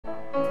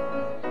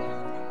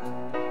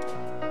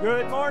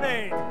Good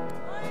morning.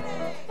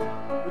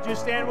 Would you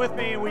stand with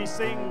me and we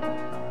sing,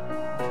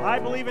 I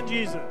Believe in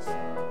Jesus.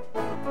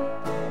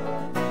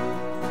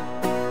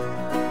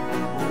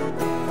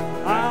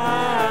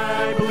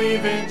 I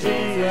believe in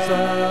Jesus.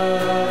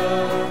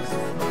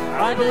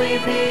 I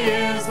believe He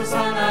is the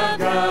Son of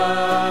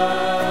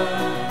God.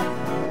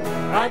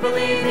 I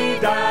believe He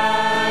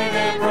died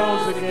and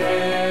rose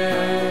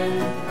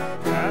again.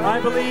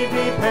 I believe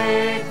He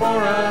paid for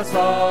us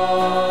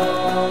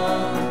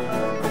all.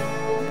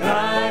 And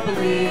I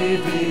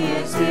believe He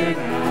is here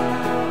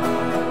now,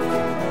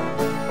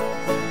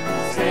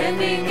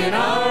 standing in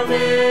our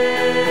midst,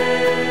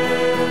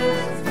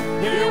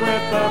 here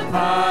with the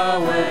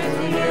power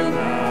to heal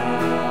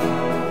now,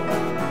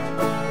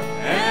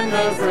 and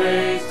the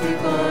grace to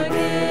forgive.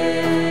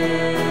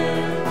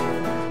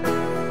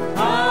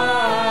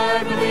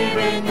 I believe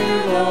in you,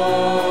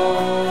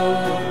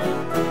 Lord.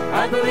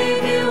 I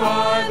believe you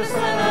are the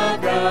Son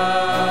of God.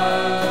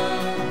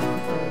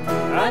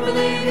 I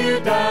believe you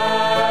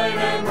died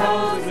and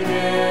rose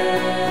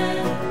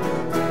again.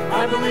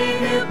 I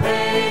believe you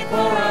paid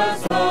for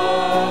us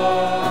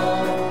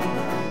all.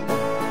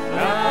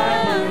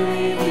 I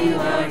believe you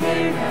are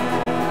here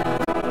now,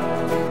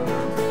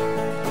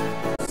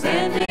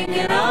 standing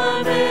in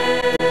our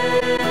midst,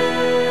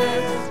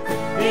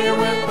 here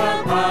with the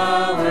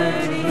power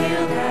to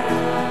heal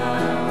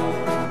now,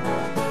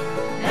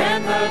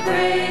 and the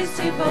grace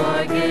to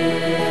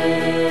forgive.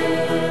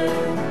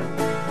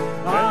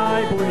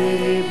 I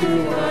believe you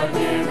are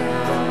here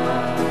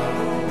now,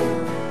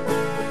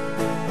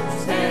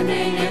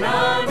 standing in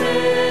our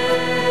midst,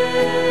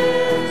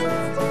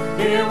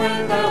 here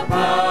with the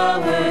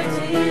power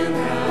to heal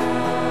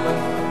now,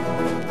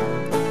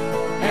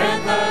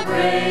 and the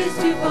grace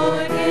to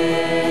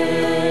forgive,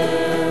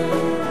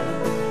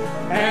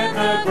 and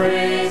the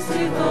grace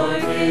to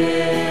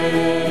forgive,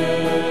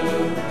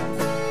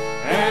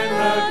 and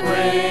the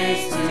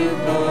grace to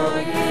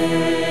forgive.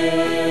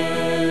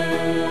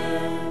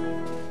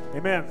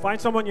 Amen. Find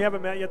someone you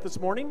haven't met yet this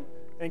morning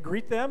and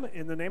greet them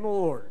in the name of the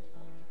Lord.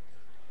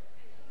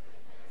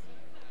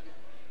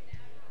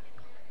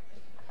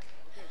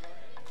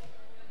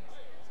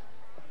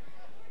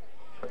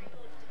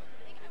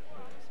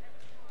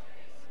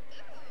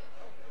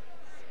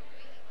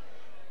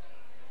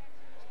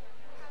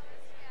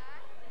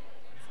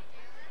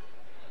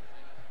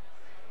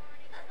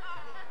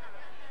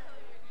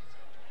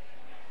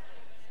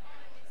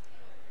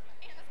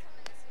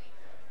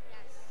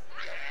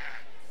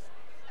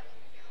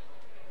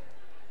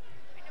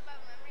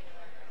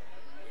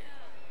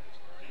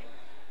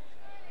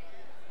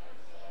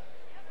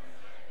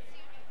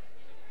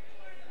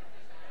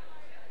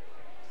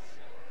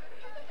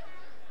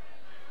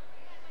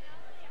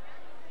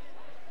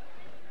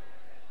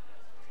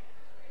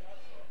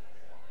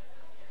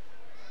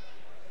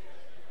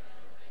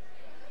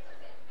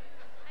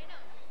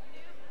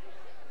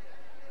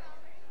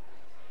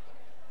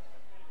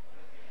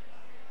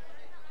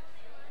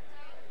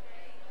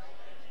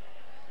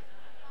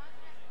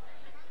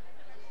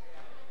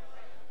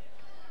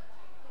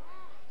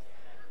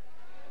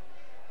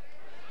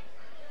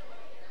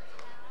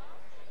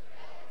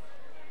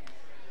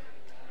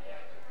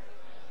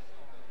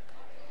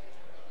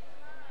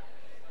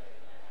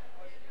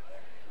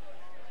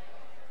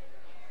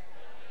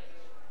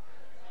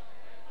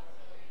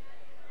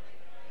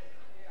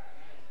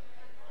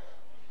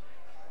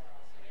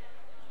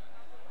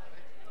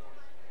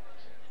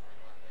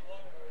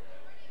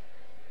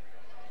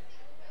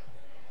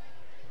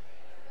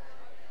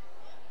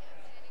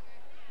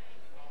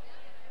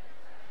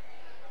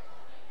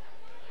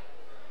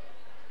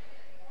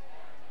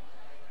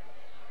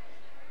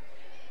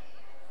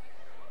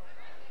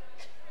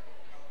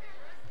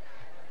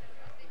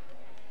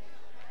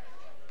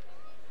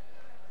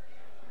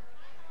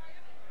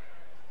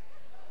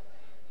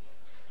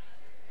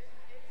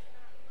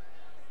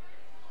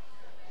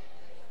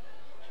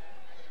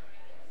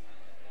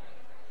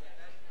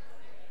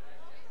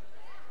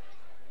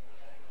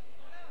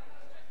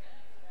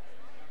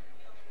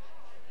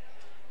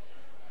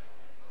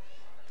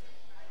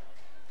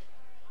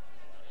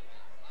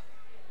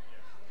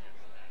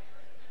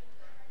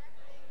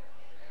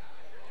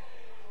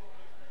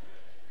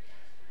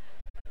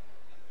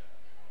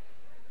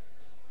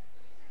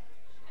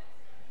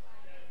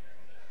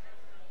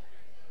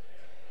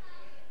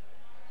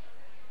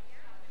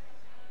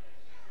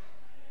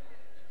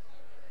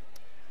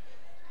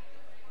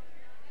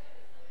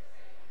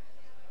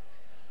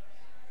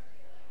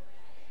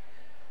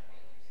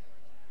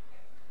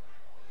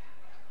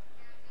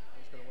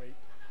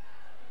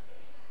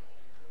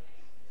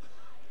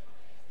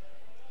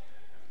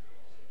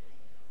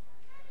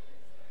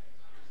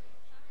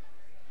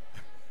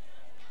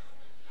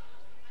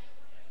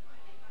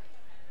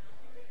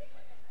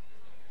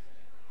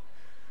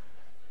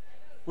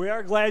 We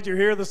are glad you're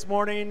here this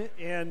morning,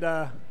 and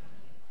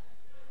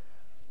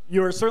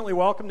you are certainly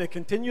welcome to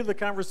continue the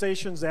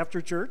conversations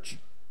after church,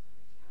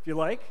 if you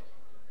like.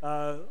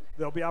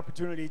 There'll be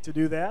opportunity to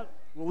do that.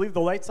 We'll leave the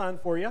lights on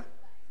for you,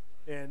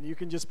 and you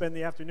can just spend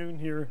the afternoon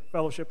here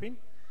fellowshipping.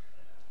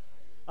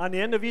 On the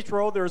end of each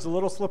row, there's a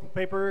little slip of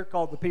paper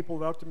called the People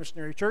of Elkton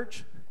Missionary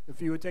Church. If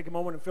you would take a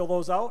moment and fill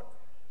those out,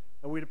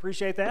 we'd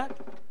appreciate that.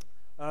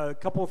 A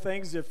couple of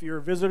things. If you're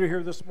a visitor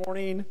here this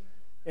morning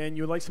and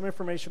you'd like some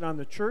information on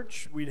the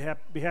church, we'd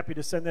be happy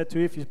to send that to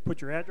you if you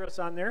put your address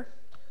on there.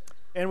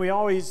 And we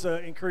always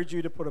encourage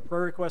you to put a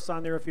prayer request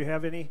on there if you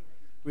have any.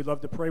 We'd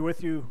love to pray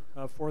with you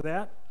for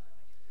that.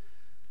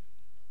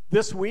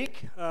 This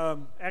week,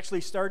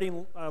 actually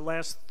starting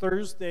last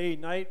Thursday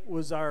night,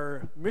 was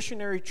our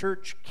missionary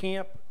church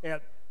camp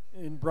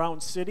in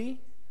Brown City,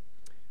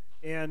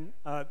 and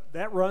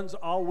that runs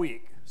all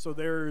week. So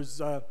there's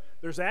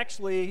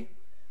actually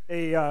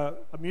a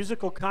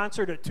musical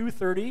concert at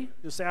 2:30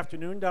 this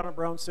afternoon down at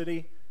Brown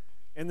City,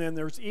 and then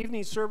there's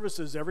evening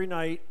services every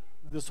night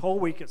this whole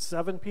week at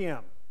 7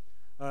 p.m.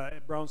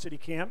 At Brown City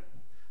Camp.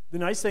 The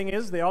nice thing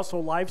is they also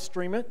live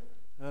stream it,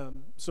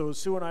 so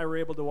Sue and I were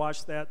able to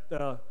watch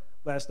that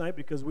last night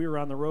because we were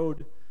on the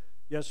road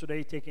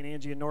yesterday taking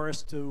Angie and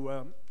Norris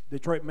to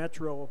Detroit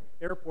Metro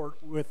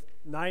Airport with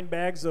 9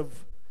 bags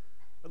of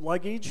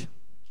luggage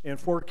and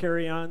 4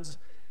 carry-ons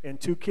and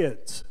 2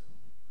 kids.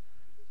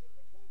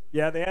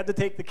 Yeah, they had to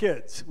take the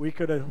kids. We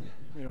could have,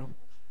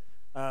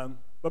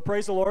 but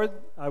praise the Lord,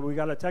 we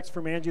got a text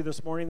from Angie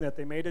this morning that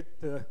they made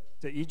it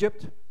to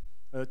Egypt,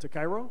 to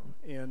Cairo,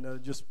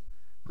 and just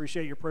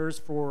appreciate your prayers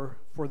for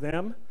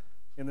them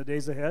in the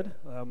days ahead.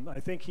 I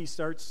think he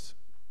starts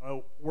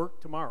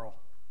work tomorrow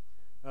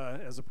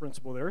as a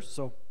principal there.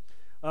 So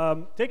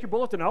take your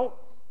bulletin out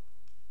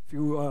if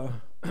you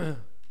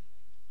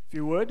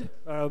would.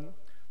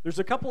 There's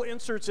a couple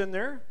inserts in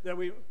there that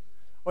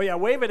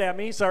wave it at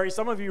me. Sorry,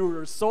 some of you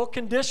are so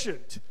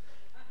conditioned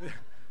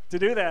to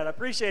do that. I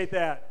appreciate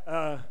that.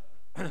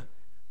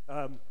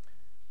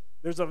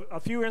 There's a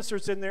few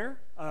inserts in there.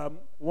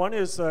 One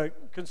is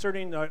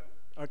concerning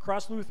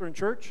Cross Lutheran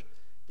Church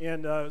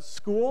and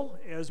school.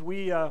 As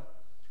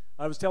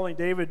I was telling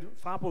David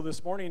Foppo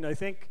this morning, I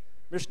think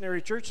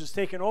Missionary Church has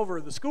taken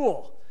over the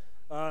school.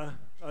 A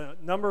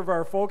number of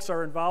our folks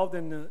are involved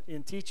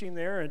in teaching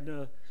there,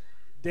 and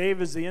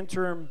Dave is the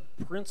interim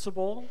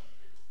principal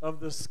of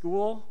the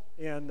school,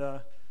 and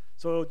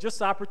so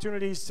just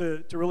opportunities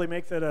to really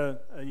make that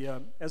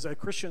as a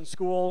Christian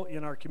school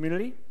in our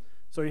community.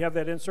 So you have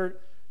that insert.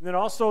 And then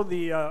also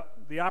the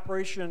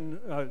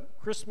Operation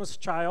Christmas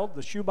Child,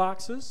 the shoe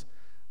boxes.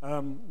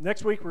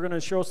 Next week we're going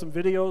to show some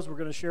videos. We're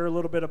going to share a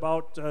little bit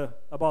about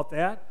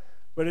that.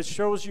 But it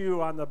shows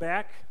you on the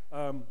back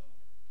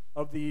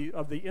of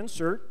the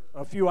insert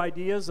a few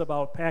ideas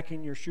about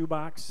packing your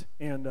shoebox,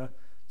 and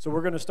so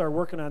we're going to start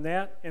working on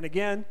that. And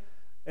again,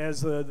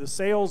 as the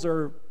sales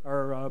are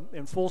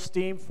in full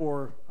steam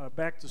for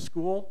back to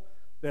school,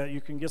 that you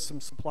can get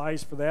some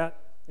supplies for that,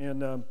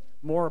 and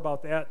more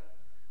about that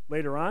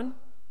later on.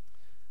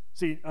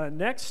 See,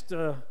 next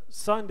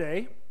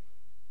Sunday,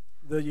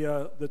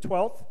 the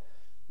 12th,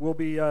 we'll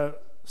be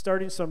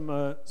starting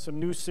some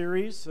new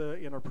series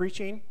in our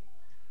preaching,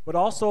 but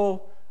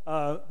also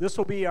this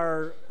will be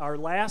our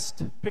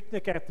last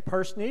picnic at the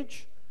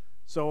parsonage.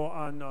 So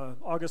on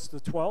August the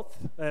 12th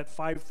at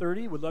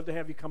 5:30, we'd love to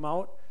have you come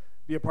out,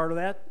 be a part of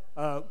that.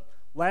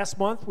 Last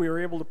month we were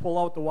able to pull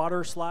out the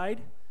water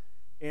slide,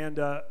 and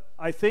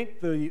I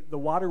think the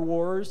water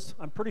wars,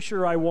 I'm pretty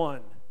sure I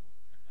won.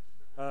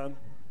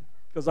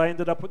 Because I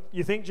ended up with,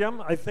 you think,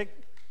 Jim? I think,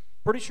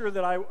 pretty sure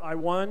that I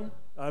won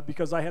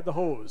because I had the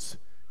hose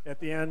at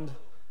the end.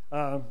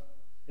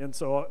 And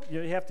so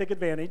you have to take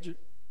advantage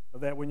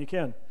of that when you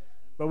can.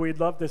 But we'd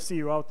love to see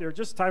you out there.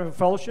 Just time of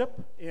fellowship,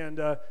 and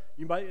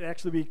you might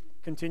actually be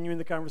continuing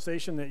the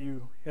conversation that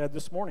you had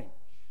this morning.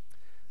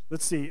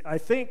 Let's see. I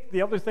think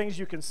the other things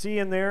you can see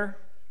in there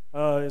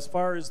as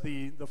far as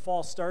the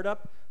fall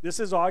startup, this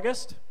is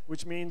August,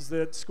 which means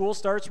that school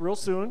starts real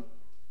soon.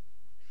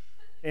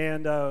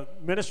 And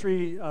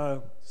ministry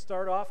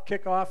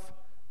kick off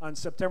on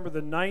September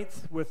the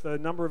 9th with a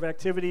number of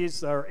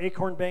activities. Our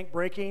acorn bank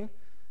breaking,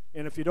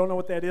 and if you don't know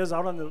what that is,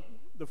 out on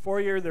the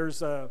foyer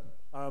there's a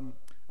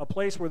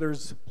place where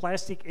there's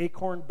plastic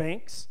acorn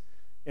banks,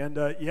 and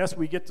yes,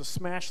 we get to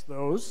smash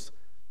those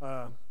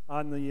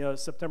on the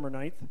September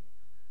 9th.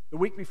 The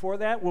week before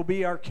that will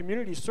be our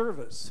community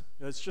service.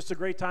 It's just a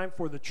great time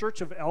for the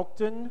Church of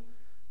Elkton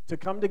to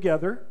come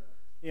together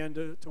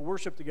and to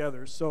worship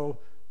together. So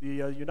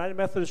the United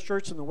Methodist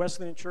Church and the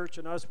Wesleyan Church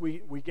and us,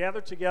 we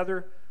gather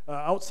together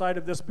outside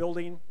of this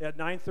building at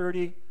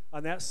 9:30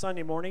 on that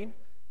Sunday morning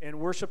and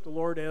worship the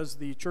Lord as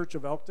the Church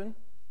of Elkton.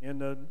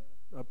 And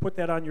put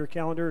that on your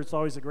calendar. It's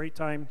always a great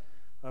time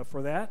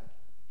for that.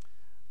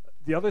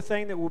 The other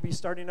thing that we'll be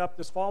starting up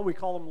this fall, we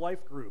call them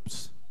life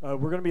groups. We're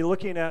going to be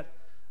looking at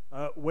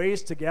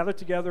ways to gather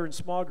together in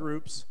small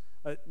groups,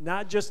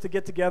 not just to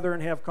get together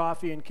and have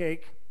coffee and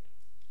cake,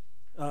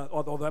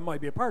 although that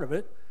might be a part of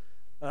it,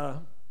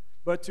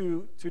 but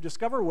to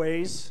discover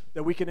ways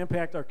that we can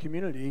impact our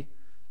community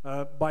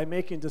by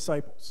making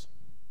disciples.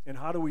 And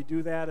how do we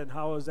do that, and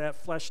how is that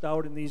fleshed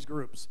out in these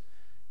groups?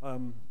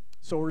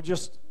 So we're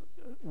just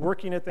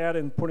working at that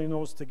and putting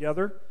those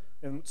together,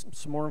 and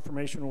some more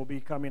information will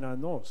be coming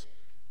on those.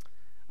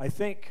 I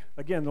think,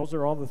 again, those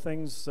are all the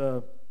things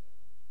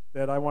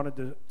that I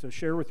wanted to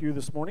share with you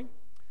this morning.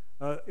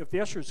 If the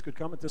ushers could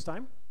come at this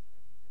time.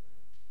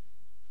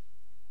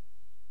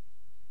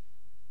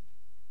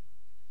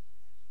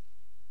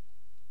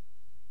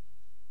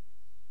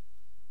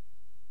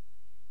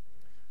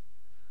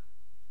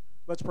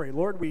 Let's pray.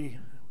 Lord, we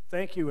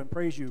thank you and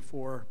praise you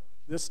for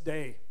this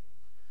day,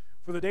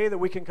 for the day that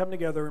we can come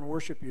together and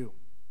worship you,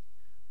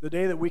 the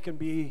day that we can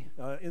be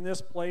in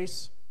this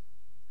place.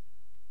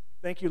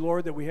 Thank you,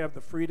 Lord, that we have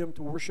the freedom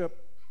to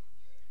worship.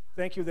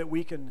 Thank you that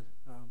we can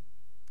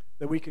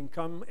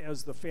come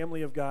as the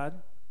family of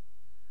God.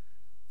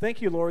 Thank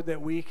you, Lord,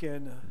 that we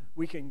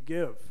can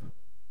give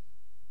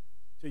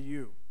to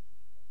you.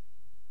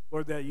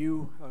 Lord, that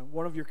you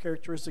one of your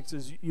characteristics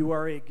is you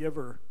are a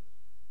giver.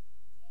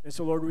 And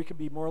so, Lord, we can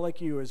be more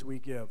like you as we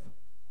give.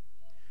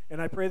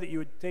 And I pray that you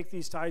would take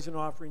these tithes and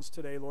offerings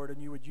today, Lord,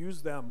 and you would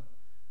use them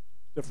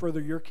to further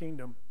your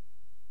kingdom.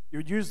 You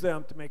would use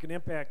them to make an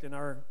impact in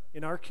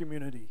our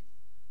community.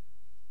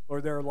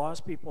 Lord, there are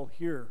lost people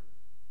here,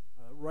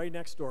 right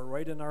next door,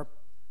 right in our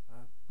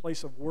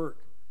place of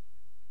work,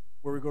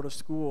 where we go to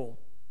school,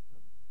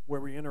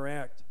 where we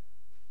interact.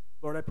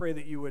 Lord, I pray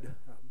that you would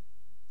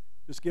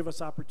just give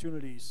us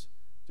opportunities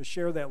to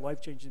share that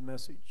life-changing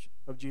message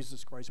of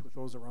Jesus Christ with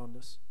those around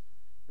us.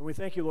 And we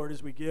thank you, Lord,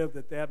 as we give,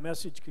 that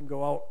message can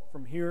go out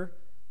from here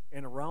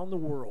and around the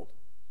world.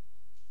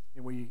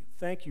 And we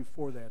thank you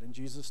for that in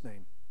Jesus'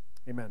 name.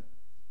 Amen.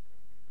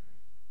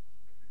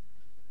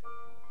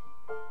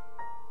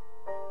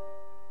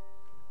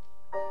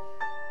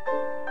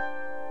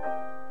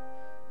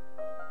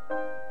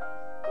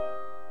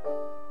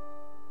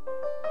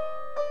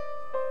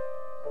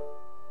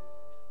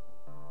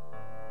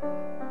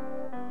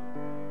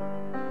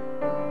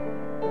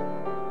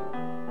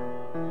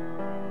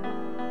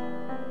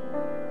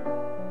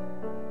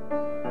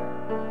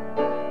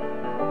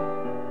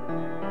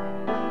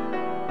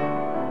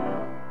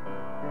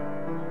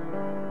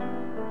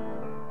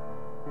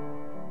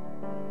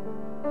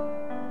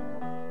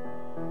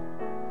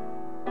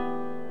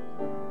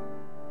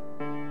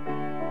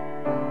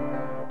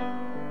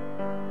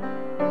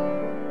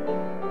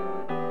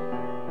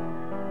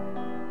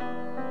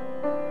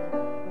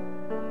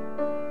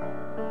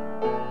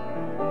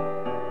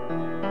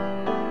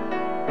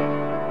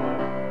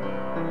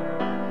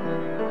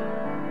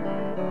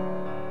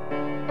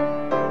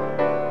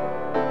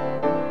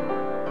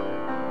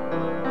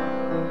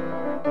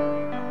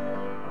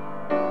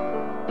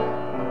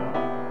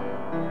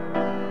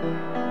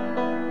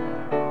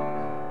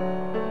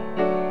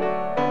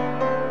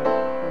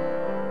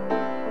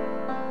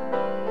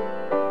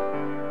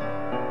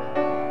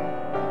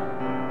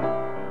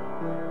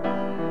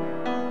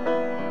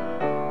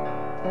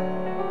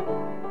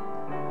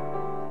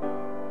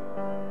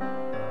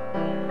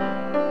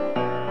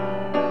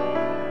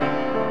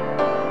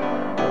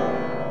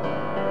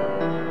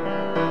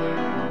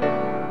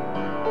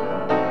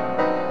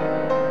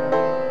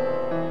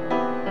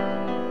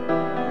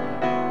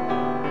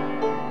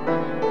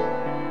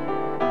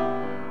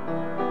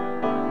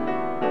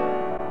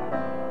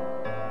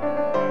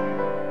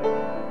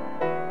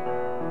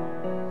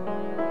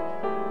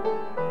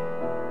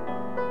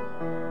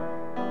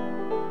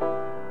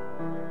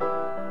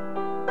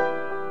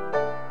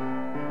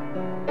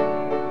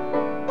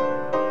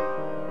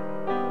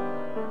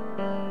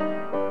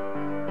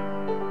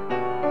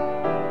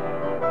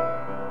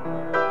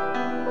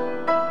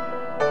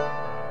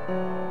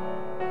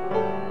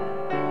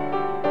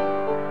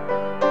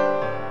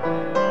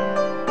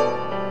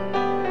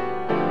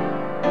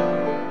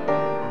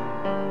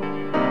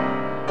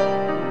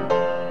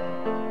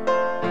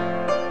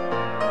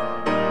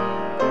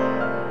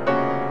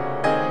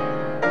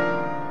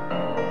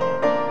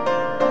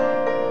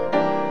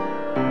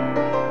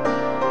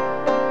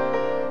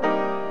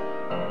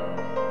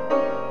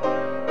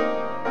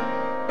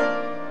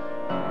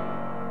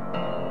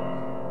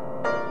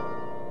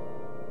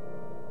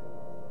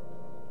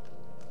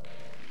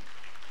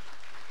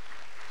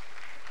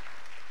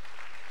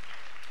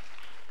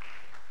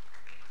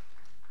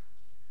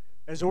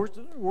 As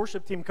the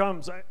worship team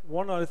comes,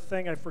 one other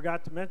thing I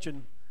forgot to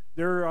mention,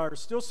 there are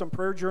still some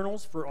prayer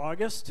journals for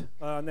August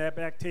on that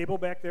back table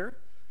back there.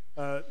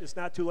 It's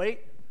not too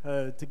late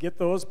to get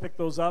those, pick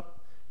those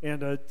up,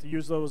 and to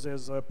use those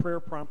as prayer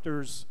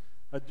prompters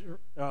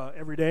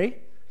every day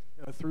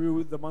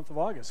through the month of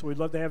August. So we'd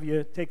love to have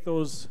you take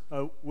those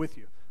with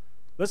you.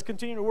 Let's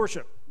continue to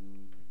worship.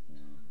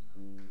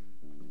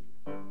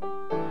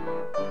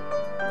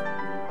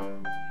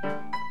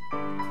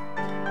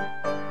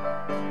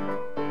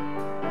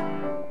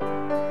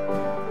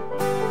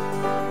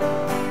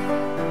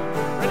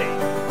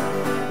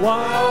 What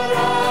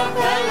a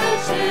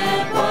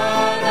fellowship,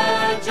 what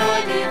a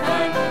joy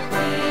divine,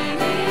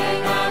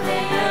 leaning on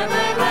the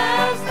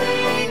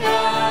everlasting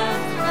God.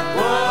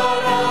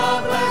 What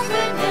a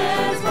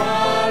blessedness,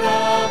 what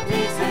a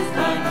peace is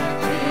mine,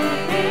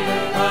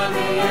 leaning on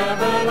the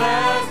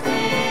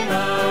everlasting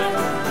God.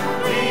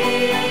 Leaning,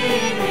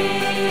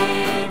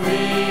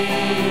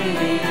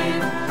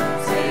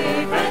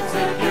 safe and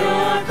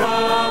secure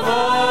from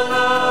all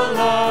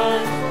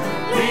alarms.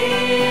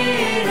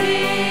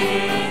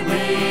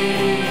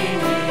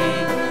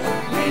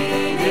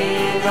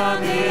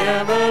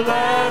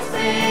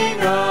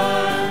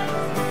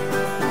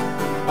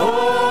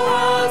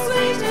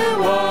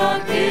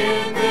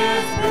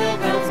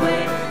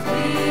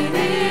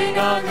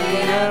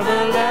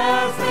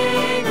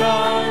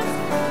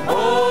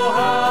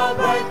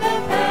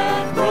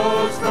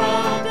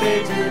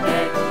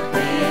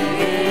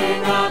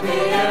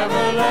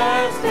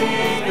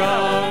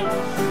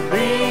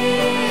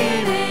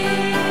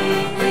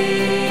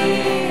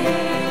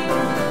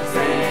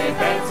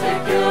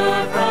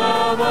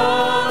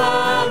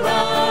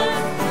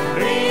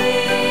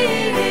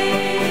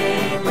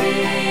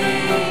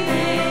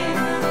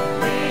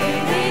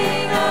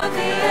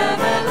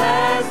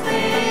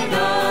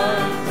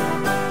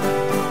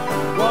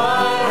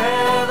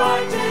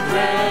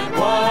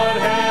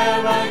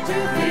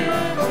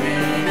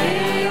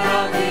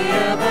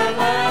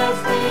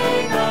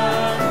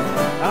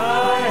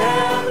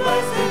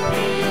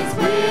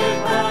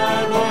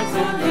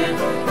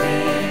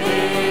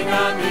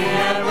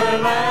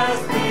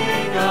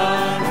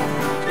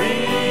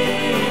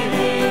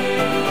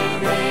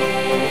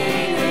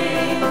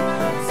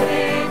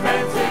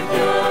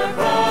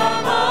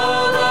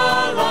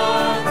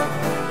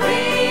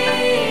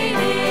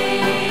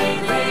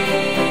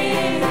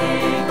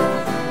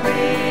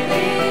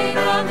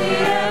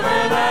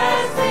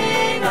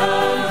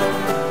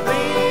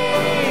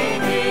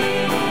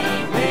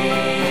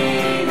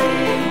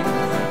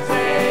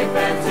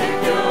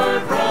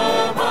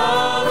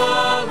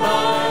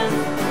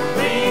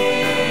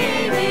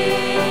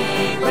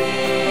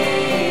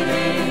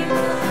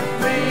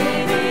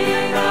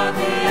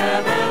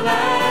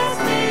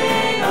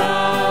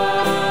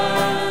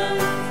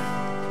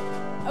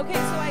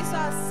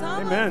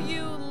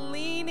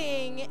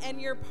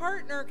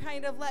 partner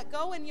kind of let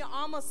go and you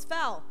almost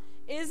fell.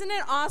 Isn't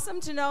it awesome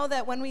to know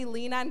that when we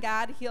lean on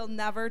God, he'll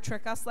never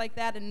trick us like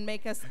that and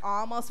make us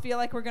almost feel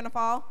like we're going to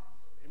fall?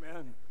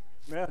 Amen.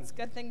 Amen. It's a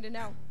good thing to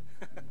know.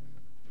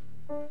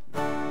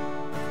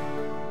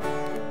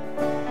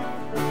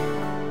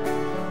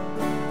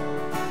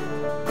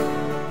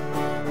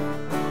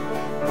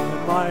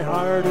 My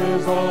heart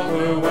is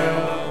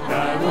overwhelmed.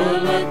 I will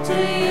look to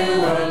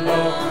you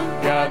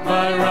alone. God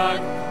my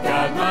rock,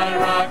 God my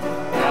rock,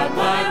 God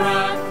my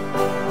rock.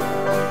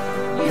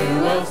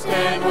 You will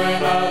stand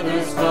when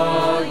others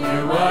fall.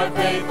 You are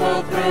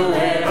faithful through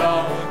it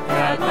all.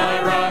 God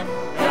my rock,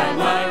 God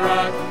my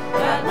rock,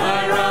 God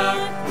my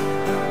rock.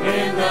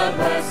 In the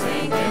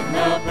blessing, in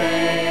the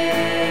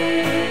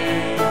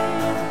pain.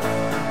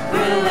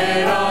 Through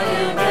it all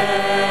you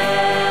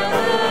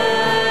never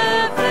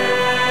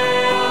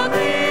fail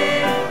me.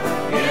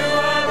 You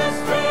are the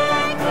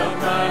strength of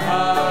my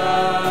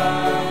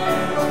heart.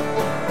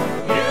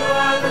 You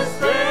are the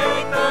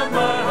strength of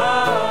my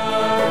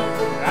heart.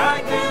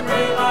 I can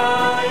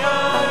rely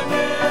on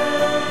you.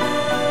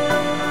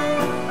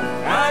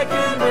 I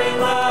can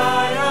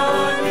rely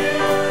on you.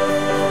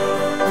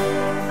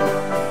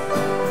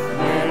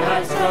 When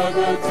I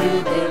struggle to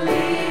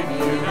believe,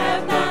 you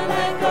have not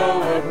let go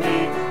of me.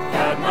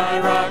 God my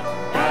rock,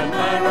 God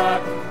my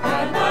rock,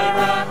 God my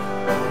rock.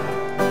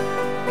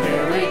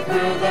 Carry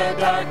through the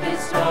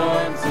darkest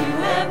storms, you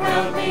have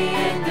held me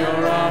in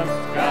your arms.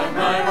 God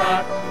my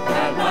rock,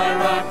 God my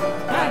rock,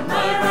 God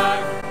my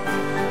rock.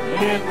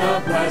 In the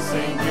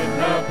blessing, in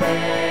the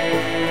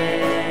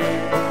pain.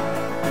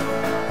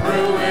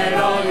 Through it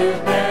all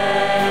you've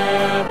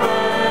never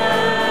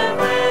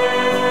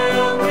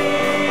failed me.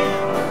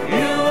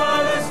 You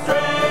are the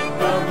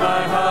strength of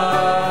my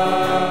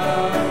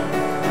heart.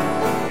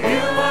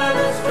 You are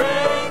the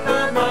strength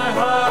of my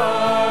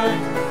heart.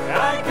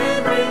 I can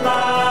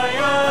rely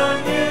on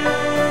you.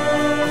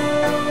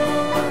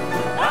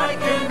 I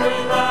can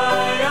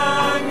rely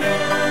on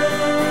you.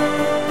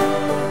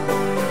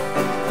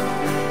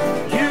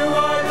 You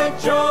are the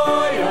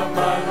joy of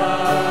my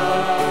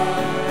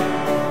life.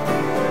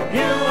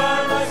 You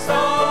are my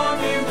song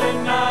in the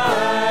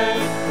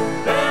night.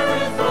 There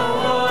is no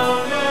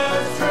one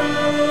as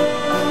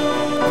true.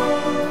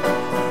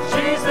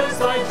 Jesus,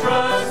 I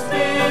trust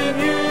in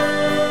you.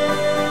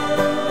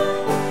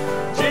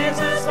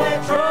 Jesus, I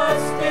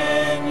trust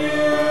in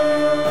you.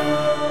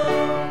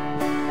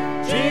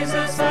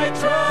 Jesus, I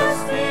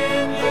trust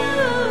in you.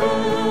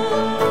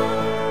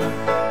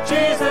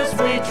 Jesus,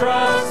 we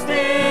trust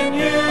in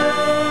you.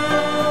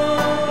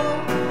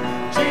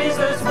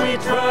 Jesus, we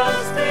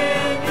trust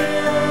in you.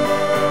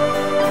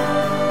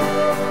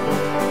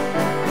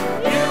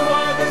 You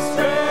are the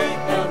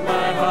strength of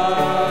my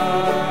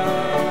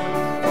heart.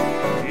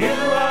 You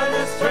are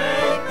the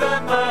strength of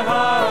my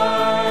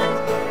heart.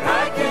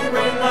 I can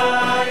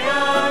rely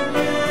on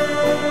you.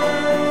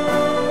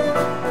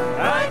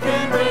 I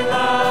can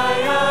rely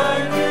on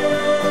you.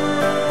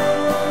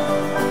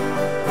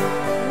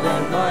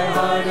 When my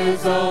heart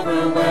is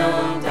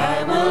overwhelmed,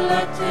 I will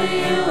look to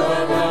you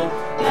alone.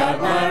 God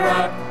my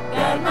rock,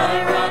 God my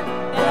rock,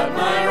 God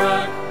my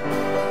rock.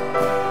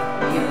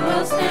 You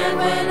will stand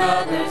when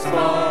others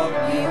fall.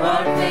 You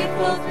are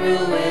faithful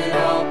through it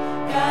all.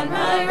 God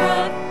my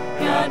rock,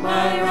 God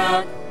my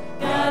rock,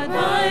 God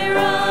my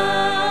rock.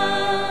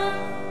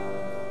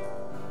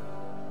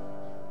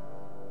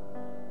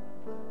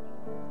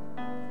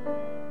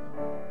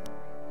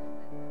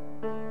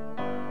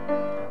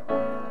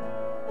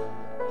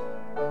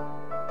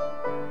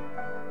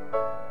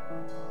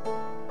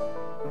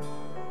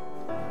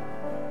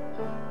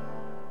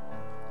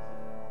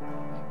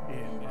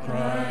 In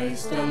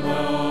Christ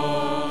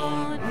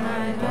alone,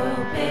 my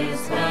hope is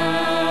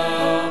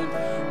found.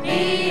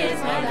 He is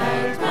my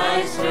light,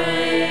 my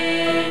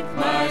strength,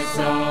 my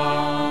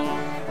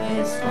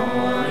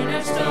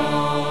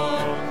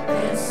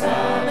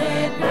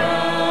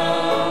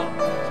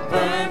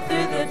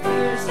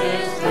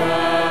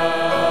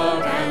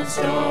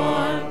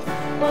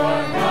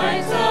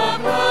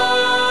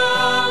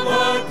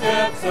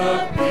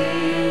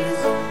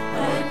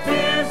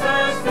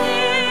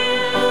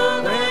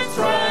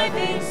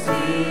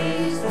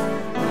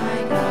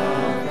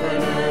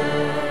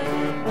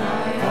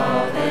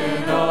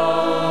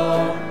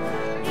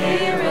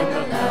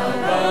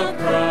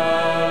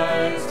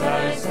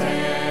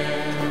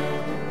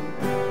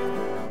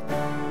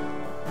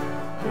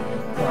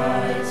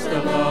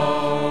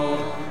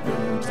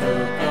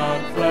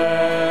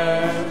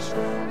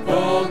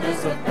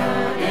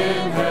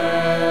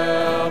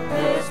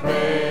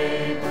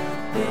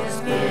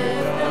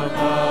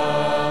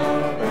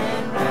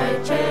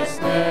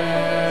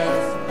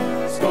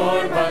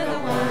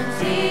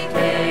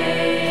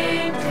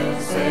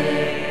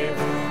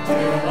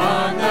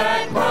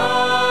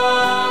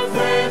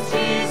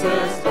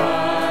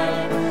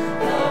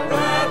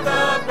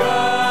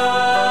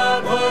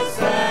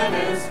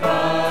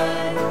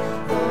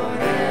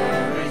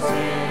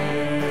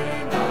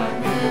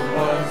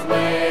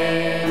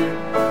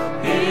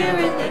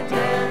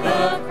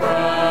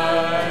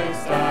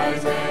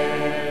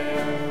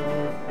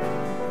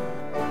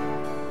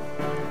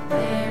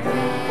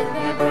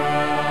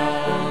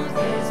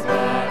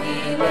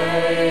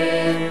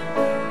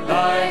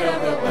light of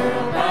the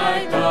world,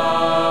 by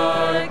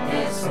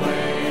darkness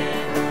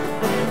slain.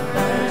 In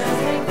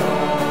blessing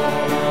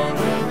dawn,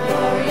 in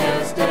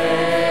glorious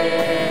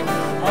day,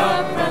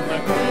 up from the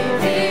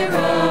grave he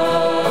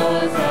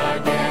rose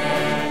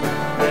again.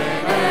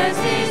 And as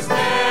he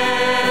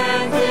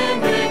stands in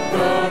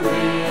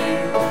victory,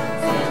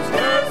 since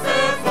curse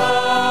has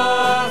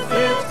lost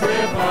its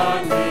grip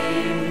on me,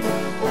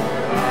 for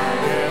I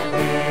am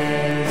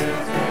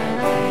his and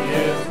he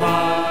is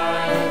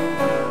mine,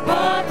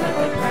 bought with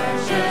the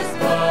precious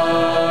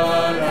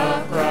blood of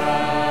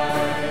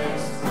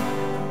Christ.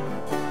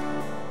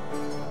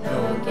 No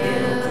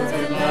guilt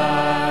in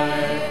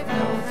life,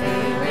 no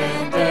fear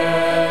in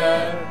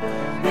death.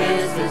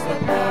 This is the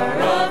power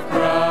of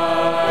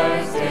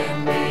Christ in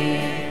me.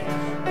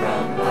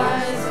 From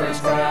life's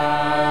first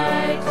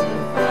cry to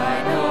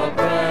final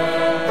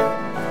breath,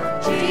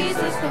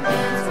 Jesus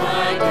commands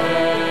my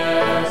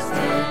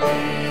destiny.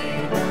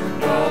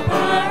 No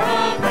power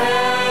of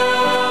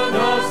hell,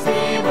 no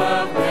steam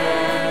of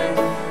wind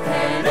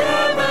can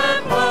ever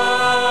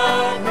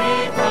pluck me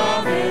from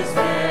his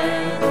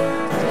hand.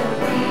 Till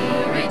he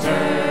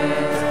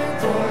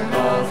returns or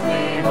calls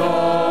me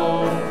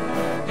home,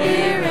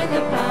 here in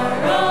the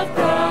power of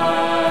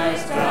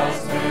Christ I'll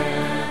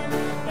stand.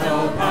 No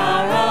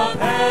power of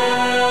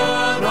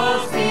hell, no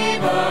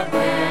steam of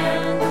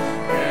wind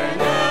can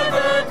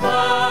ever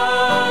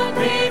pluck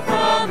me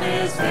from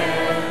his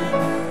hand.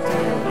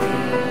 Till he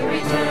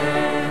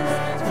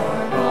returns or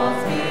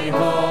calls me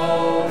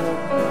home,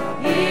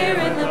 here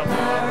in the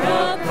power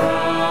of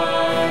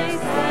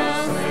Christ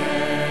I'll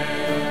stand.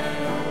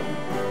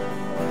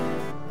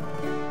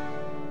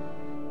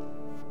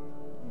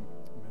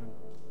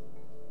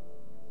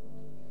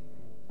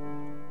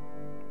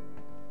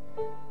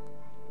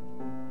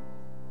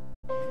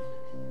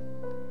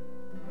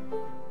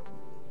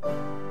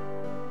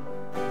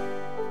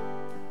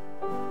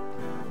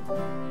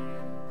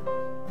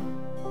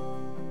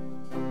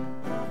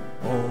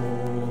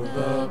 Oh,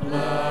 the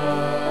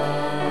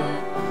blood,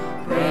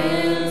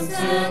 Prince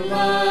and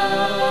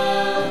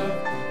love,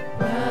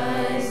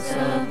 price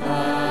of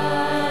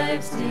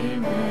life's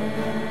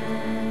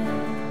demand.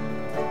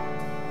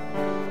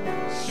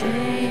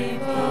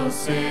 Shameful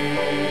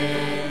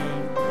sin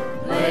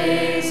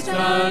placed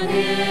on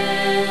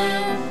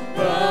him,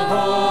 the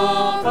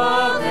hope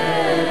of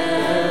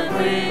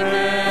every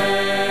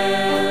man.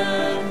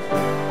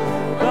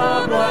 The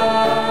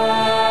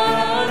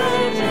blood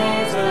of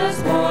Jesus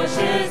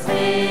washes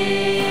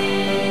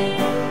me.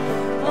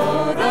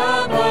 Oh, the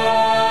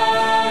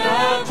blood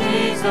of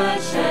Jesus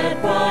shed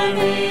for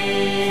me.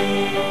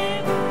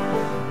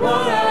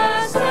 What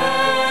a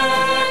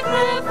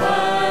sacrifice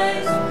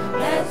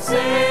that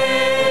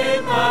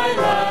saved my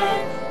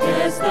life.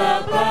 Yes, the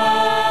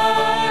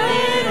blood,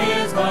 it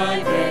is my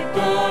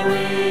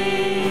victory.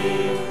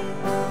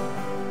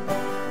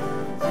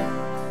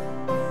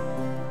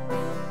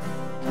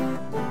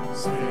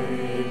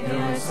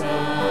 Savior,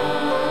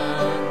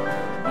 Son,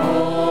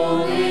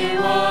 Holy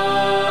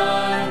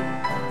One,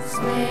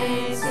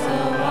 slain so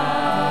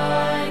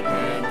I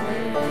can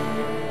live.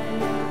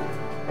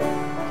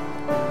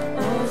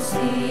 Oh,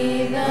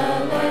 see the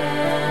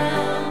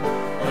Lamb,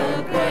 the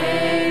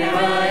great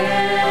I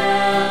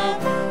am,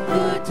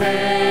 who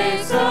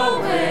takes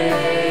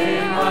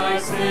away my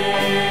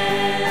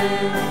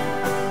sin.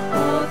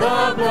 Oh,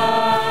 the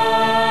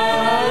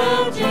blood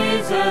of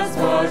Jesus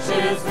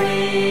washes me.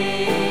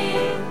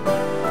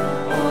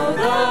 Oh,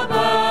 the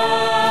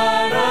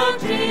blood of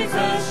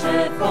Jesus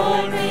shed for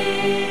me.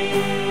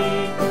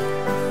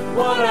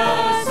 What a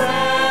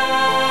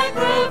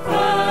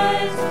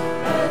sacrifice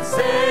that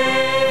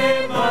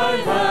saved my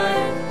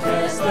life.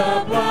 Yes, the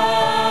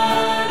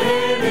blood,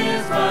 it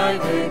is my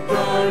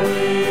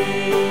victory.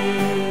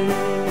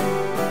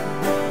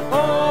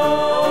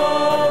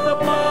 Oh, the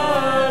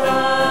blood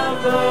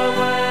of the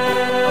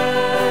Lamb.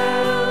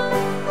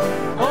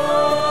 Oh,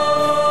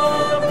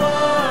 the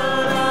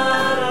blood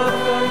of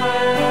the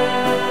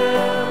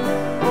Lamb.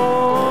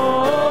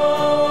 Oh,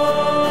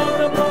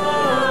 the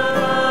blood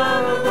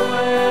of the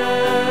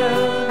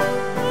Lamb.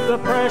 The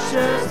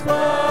precious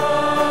blood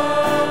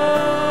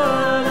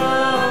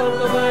of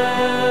the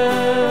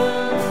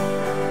Lamb.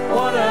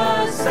 What a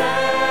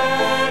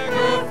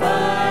sacrifice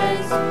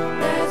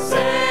that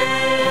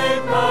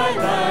saved my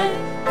life.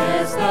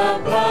 Yes, the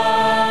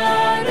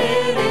blood,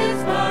 it is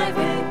my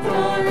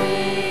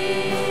victory.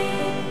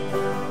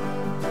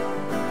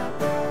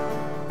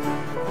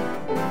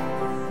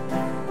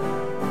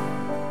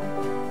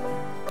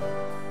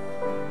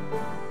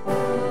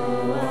 Oh,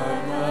 what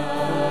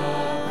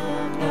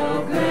love, no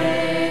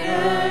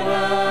greater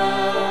love.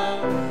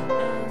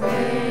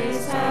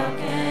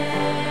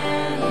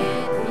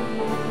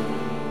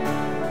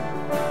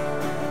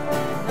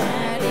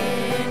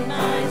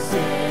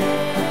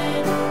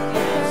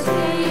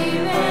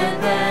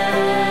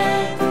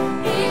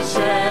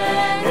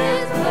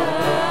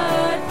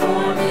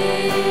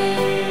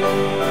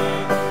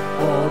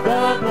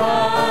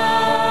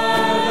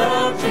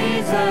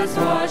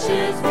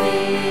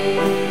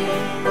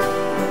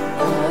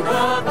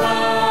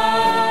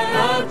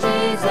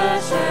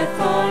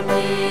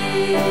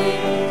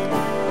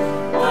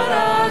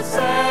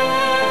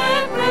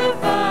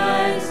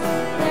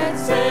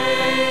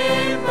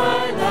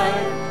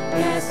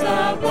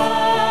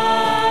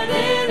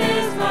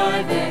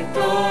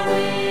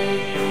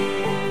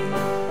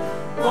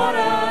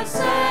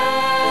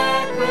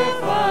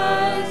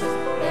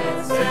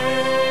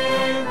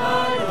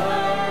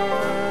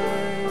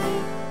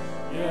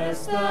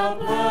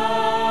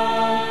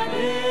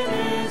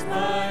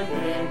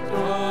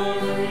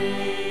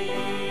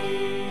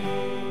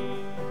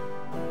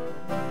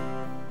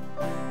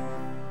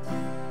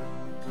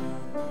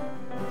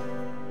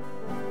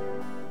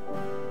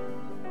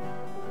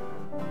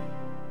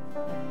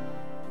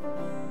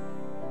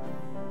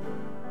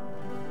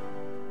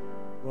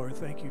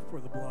 Lord, thank you for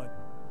the blood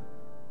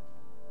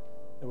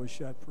that was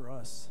shed for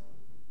us.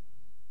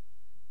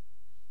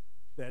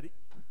 That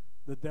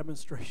the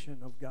demonstration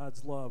of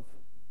God's love,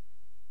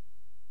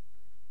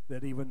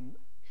 that even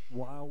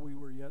while we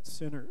were yet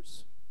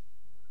sinners,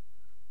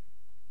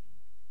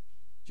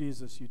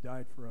 Jesus, you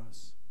died for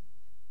us.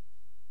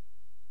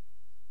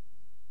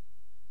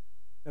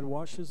 That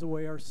washes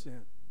away our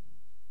sin.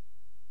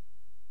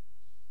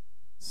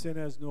 Sin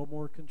has no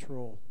more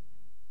control.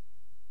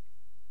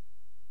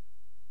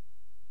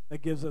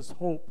 That gives us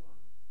hope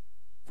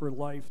for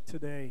life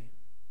today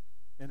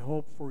and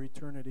hope for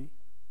eternity.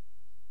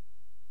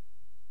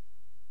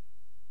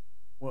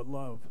 What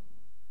love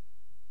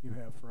you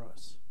have for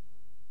us.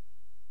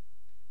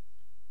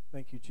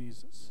 Thank you,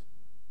 Jesus,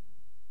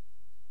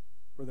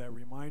 for that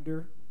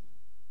reminder,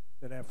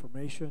 that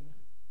affirmation,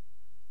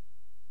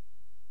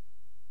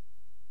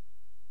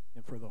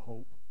 and for the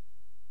hope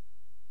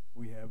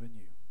we have in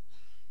you.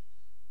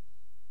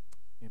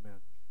 Amen.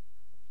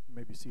 You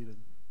may be seated.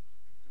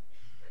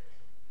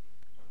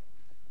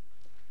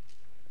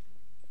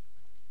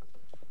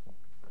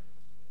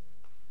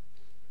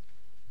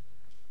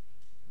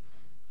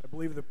 I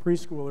believe the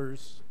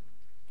preschoolers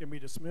can be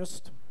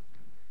dismissed.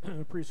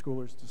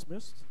 Preschoolers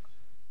dismissed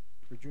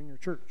for junior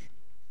church.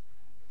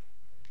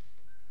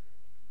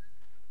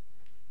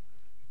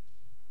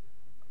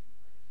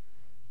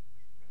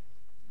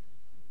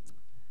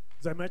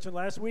 As I mentioned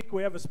last week,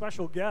 we have a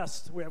special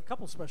guest. We have a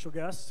couple special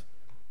guests.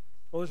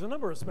 Well, there's a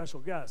number of special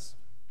guests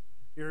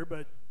here,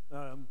 but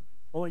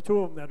only two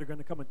of them that are going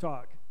to come and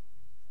talk,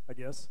 I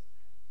guess.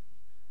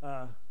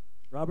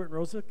 Robert and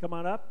Rosa, come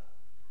on up.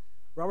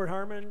 Robert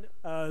Harmon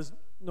is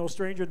no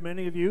stranger to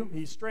many of you.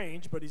 He's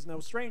strange, but he's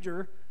no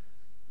stranger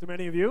to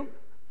many of you.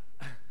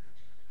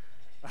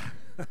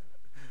 No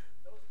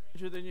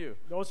stranger than you.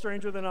 No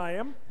stranger than I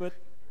am, but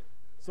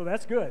so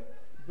that's good.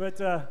 But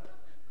they're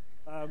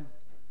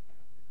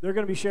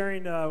going to be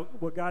sharing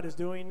what God is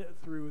doing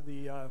through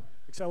the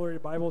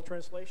Accelerated Bible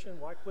Translation,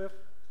 Wycliffe,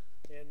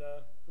 and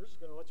we're just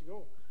going to let you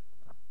go.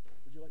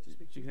 Would you like to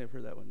speak? You can have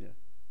heard that one, yeah.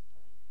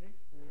 Okay,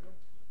 here you go.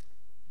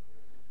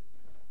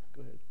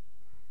 Go ahead.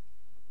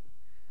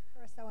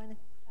 First, I want to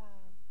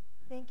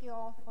thank you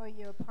all for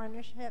your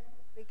partnership,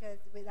 because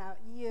without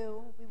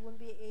you, we wouldn't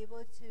be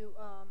able to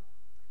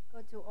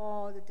go to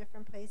all the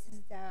different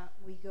places that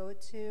we go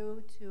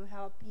to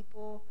help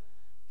people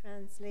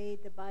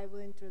translate the Bible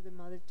into the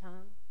mother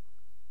tongue.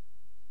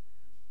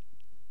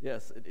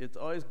 Yes, it's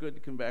always good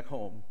to come back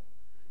home.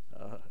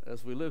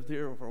 As we lived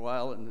here for a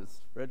while, and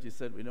as Reggie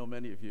said, we know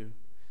many of you.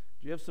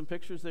 Do you have some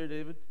pictures there,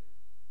 David?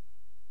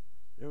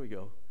 There we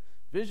go.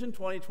 Vision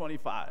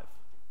 2025.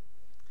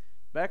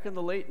 Back in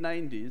the late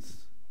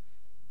 90s,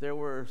 there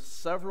were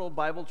several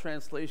Bible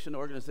translation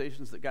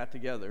organizations that got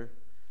together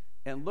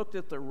and looked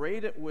at the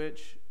rate at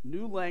which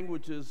new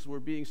languages were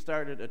being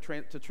started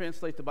to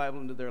translate the Bible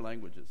into their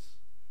languages.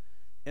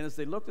 And as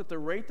they looked at the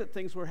rate that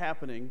things were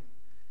happening,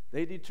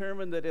 they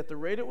determined that at the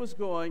rate it was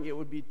going, it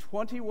would be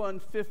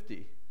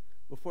 2150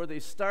 before they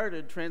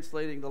started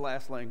translating the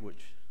last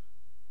language.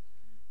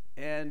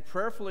 And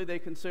prayerfully, they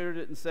considered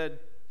it and said,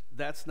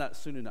 that's not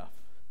soon enough.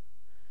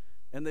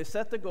 And they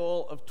set the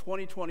goal of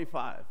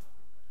 2025,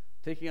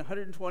 taking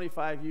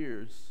 125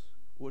 years,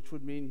 which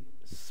would mean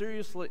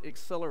seriously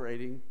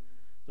accelerating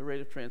the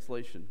rate of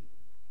translation.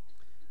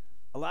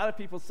 A lot of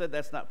people said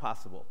that's not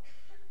possible,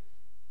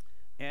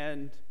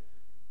 and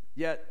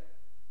yet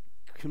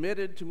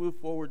committed to move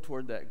forward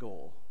toward that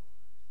goal.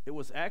 It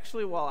was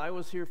actually while I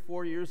was here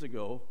 4 years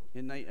ago,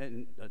 in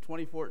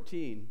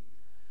 2014,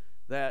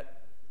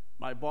 that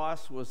my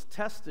boss was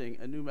testing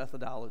a new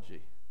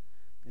methodology.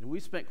 And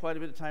we spent quite a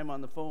bit of time on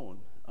the phone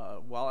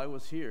while I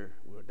was here.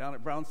 We were down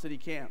at Brown City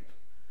Camp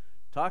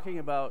talking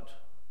about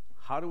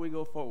how do we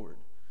go forward.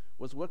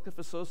 Was Wycliffe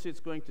Associates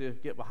going to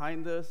get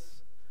behind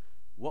this?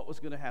 What was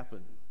going to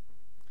happen?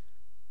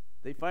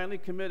 They finally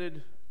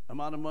committed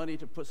amount of money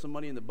to put some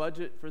money in the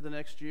budget for the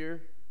next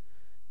year.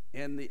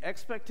 And the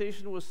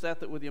expectation was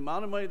set that with the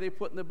amount of money they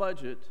put in the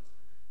budget,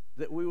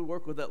 that we would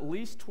work with at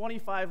least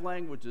 25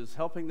 languages,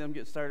 helping them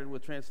get started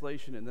with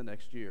translation in the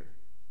next year.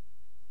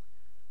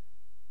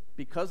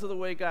 Because of the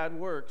way God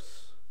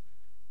works,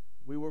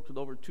 we worked with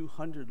over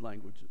 200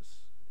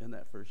 languages in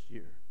that first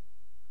year.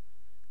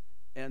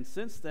 And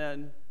since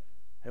then,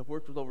 have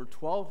worked with over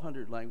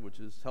 1,200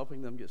 languages,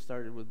 helping them get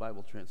started with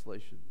Bible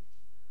translation.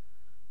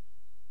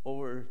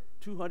 Over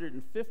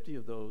 250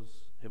 of those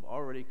have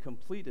already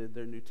completed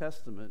their New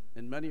Testament,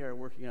 and many are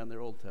working on their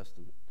Old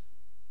Testament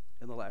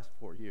in the last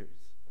 4 years.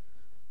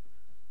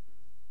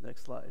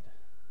 Next slide.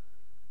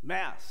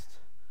 MAST.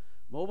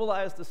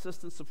 Mobilized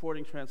Assistance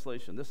Supporting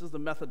Translation. This is the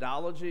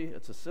methodology.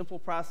 It's a simple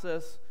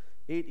process,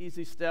 8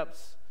 easy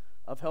steps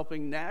of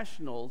helping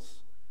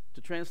nationals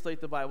to translate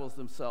the Bibles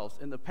themselves.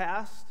 In the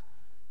past,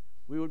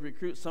 we would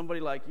recruit somebody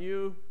like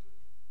you,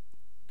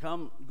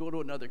 go to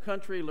another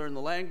country, learn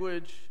the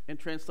language, and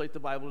translate the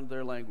Bible into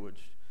their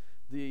language.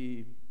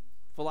 The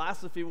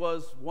philosophy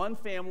was one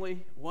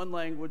family, one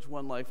language,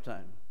 one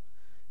lifetime.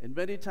 And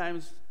many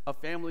times, a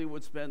family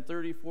would spend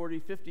 30, 40,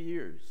 50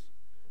 years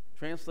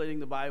translating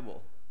the Bible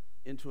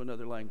into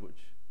another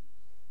language.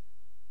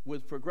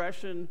 With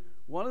progression,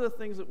 one of the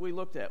things that we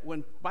looked at,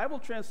 when Bible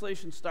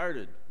translation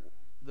started,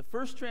 the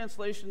first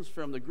translations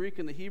from the Greek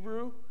and the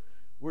Hebrew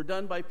were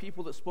done by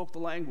people that spoke the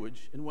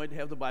language and wanted to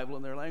have the Bible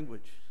in their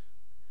language.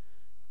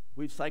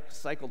 We've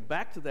cycled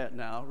back to that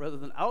now. Rather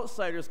than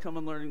outsiders come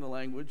and learning the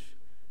language,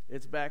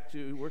 it's back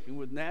to working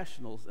with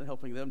nationals and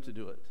helping them to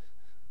do it.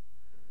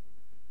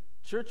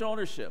 Church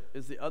ownership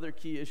is the other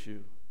key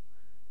issue.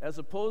 As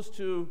opposed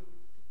to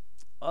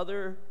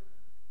other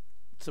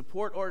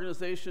support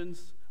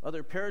organizations,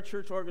 other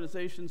parachurch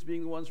organizations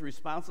being the ones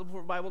responsible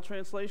for Bible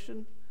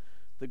translation,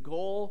 the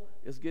goal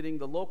is getting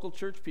the local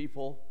church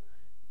people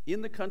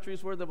in the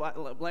countries where the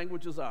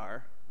languages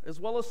are, as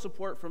well as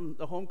support from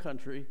the home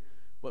country,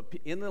 but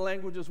in the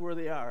languages where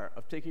they are,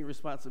 of taking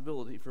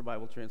responsibility for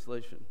Bible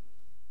translation.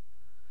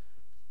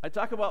 I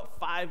talk about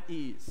 5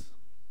 E's.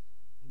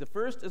 The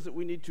first is that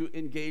we need to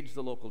engage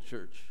the local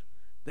church.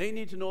 They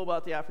need to know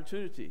about the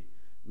opportunity.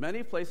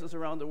 Many places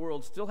around the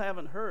world still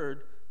haven't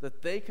heard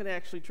that they can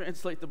actually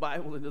translate the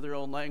Bible into their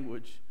own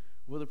language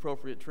with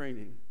appropriate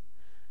training.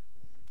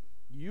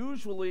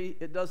 Usually,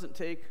 it doesn't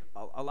take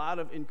a lot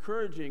of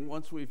encouraging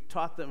once we've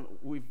taught them,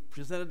 we've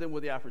presented them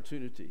with the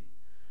opportunity.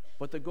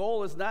 But the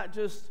goal is not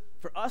just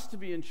for us to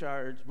be in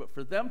charge, but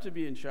for them to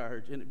be in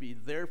charge, and it be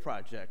their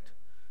project,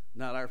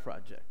 not our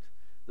project.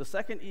 The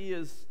second E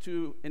is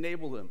to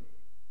enable them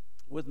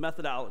with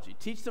methodology.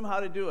 Teach them how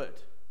to do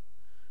it.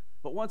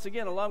 But once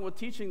again, along with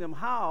teaching them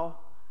how,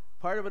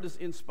 part of it is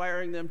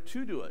inspiring them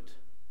to do it.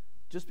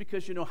 Just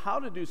because you know how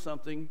to do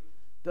something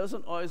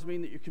doesn't always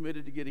mean that you're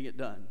committed to getting it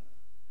done.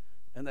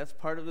 And that's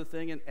part of the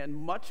thing. And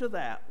much of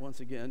that, once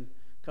again,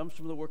 comes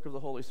from the work of the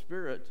Holy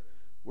Spirit,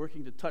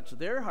 working to touch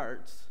their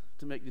hearts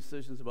to make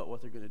decisions about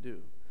what they're going to do.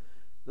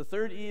 The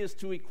third E is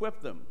to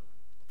equip them,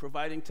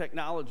 providing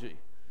technology,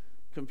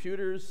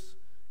 computers,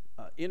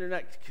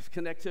 internet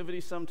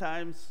connectivity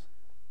sometimes,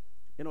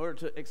 in order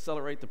to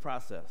accelerate the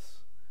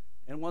process.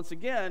 And once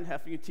again,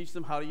 having to teach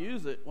them how to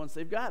use it once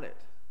they've got it.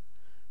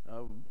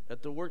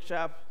 At the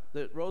workshop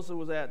that Rosa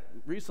was at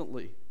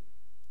recently,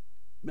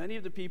 many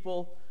of the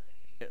people,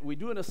 we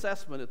do an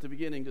assessment at the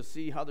beginning to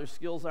see how their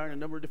skills are in a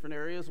number of different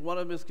areas. One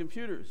of them is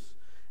computers.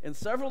 And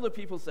several of the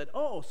people said,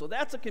 oh, so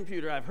that's a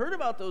computer. I've heard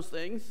about those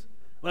things,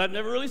 but I've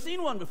never really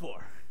seen one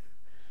before.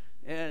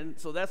 And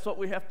so that's what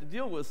we have to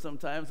deal with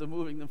sometimes in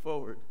moving them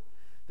forward.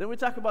 Then we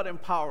talk about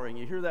empowering.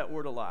 You hear that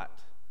word a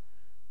lot.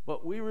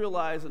 But we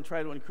realize and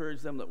try to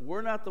encourage them that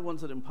we're not the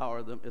ones that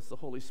empower them. It's the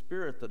Holy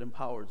Spirit that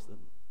empowers them.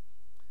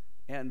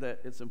 And that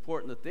it's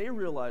important that they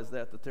realize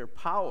that their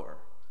power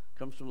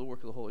comes from the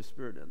work of the Holy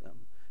Spirit in them.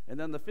 And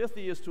then the fifth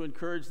E is to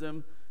encourage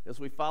them as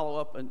we follow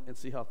up and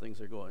see how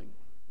things are going.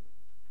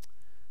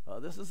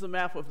 This is a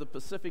map of the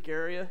Pacific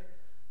area.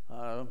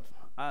 On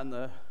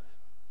the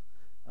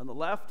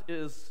left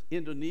is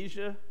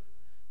Indonesia,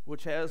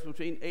 which has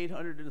between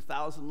 800 and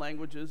 1,000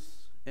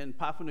 languages, and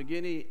Papua New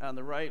Guinea on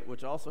the right,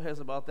 which also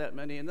has about that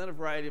many, and then a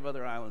variety of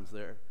other islands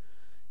there.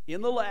 In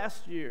the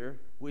last year,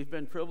 we've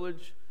been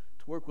privileged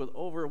to work with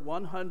over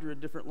 100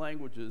 different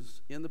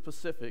languages in the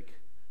Pacific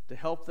to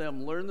help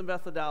them learn the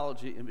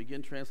methodology and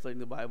begin translating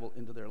the Bible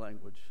into their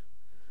language.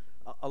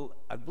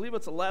 I believe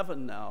it's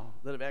 11 now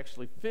that have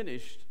actually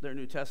finished their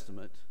New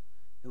Testament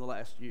in the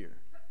last year.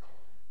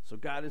 So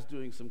God is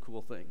doing some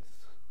cool things.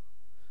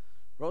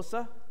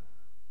 Rosa,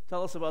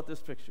 tell us about this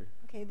picture.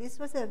 Okay, this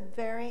was a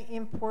very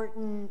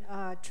important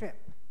trip,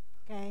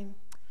 okay?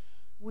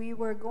 We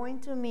were going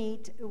to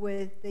meet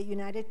with the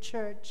United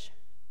Church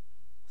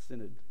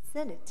Synod.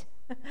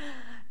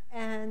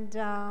 And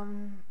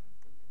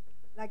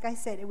like I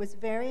said, it was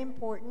very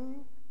important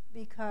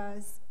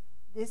because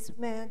this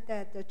meant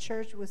that the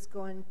church was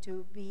going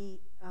to be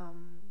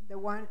the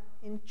one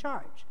in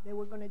charge. They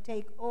were going to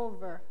take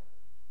over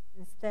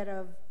instead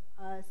of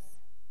us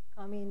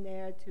coming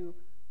there to,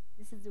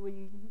 this is where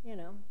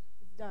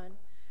it's done.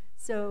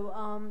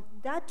 So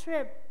that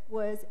trip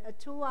was a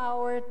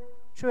 2-hour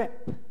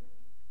trip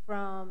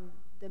from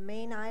the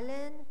main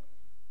island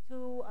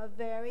to a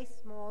very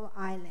small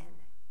island.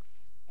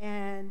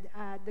 And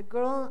the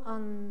girl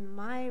on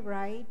my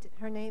right,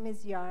 her name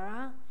is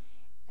Yara,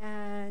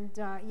 and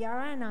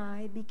Yara and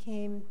I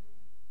became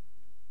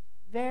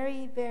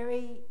very,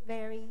 very,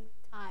 very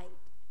tight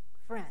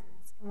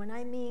friends. And when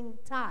I mean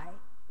tight,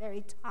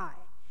 very tight,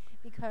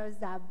 because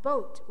that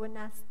boat would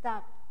not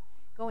stop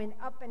going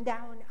up and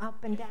down,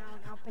 up and down,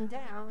 up and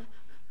down.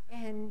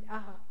 And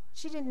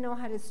she didn't know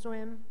how to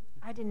swim.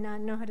 I did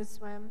not know how to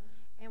swim.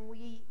 And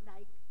we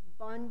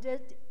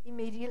bonded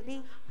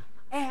immediately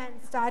and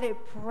started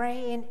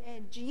praying.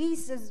 And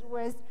Jesus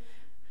was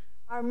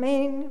our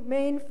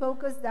main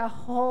focus the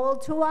whole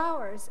 2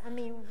 hours. I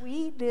mean,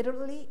 we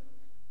literally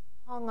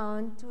hung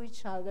on to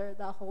each other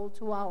the whole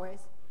 2 hours.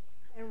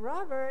 And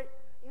Robert,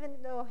 even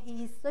though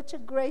he's such a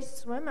great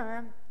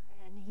swimmer,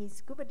 and he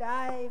scuba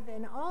dive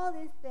and all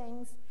these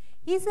things,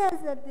 he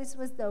says that this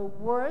was the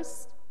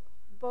worst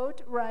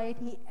boat ride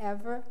he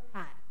ever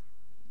had,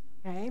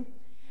 okay?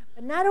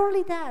 But not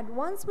only that,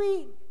 once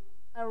we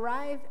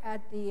arrived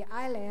at the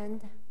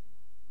island,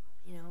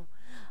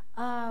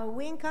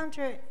 we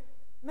encountered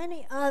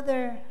many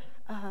other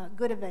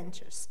good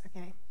adventures,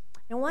 okay?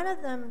 And one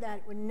of them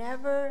that would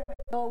never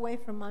go away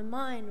from my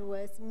mind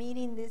was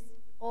meeting this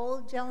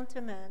old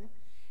gentleman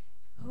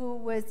who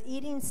was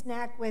eating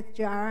snack with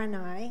Jara and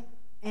I,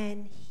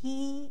 and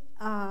he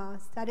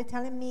started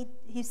telling me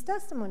his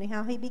testimony,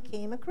 how he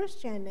became a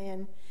Christian.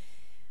 And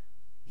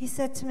he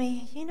said to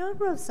me, you know,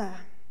 Rosa,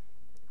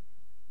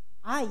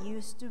 I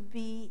used to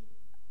be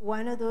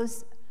one of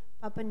those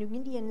Papua New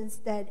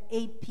Guineans that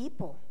ate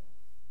people.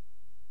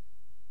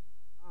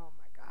 Oh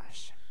my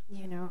gosh.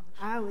 You know,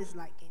 I was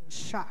like in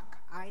shock.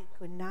 I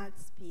could not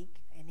speak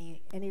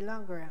any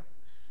longer.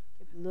 I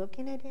kept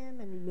looking at him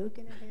and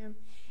looking at him.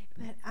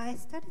 But I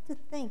started to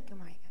think, oh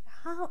my God,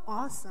 how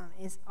awesome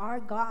is our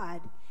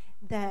God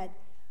that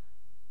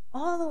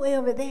all the way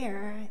over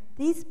there,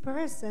 this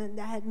person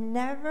that had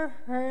never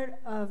heard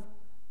of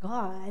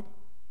God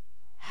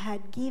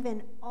had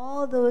given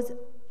all those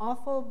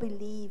awful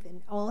belief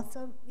and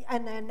also,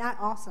 and not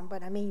awesome,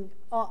 but I mean,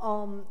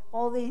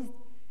 all these,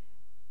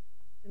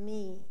 to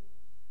me,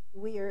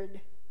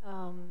 weird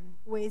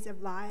ways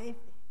of life.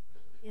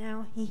 You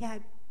know, he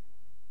had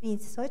been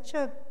such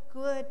a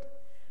good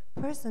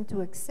person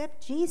to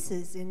accept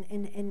Jesus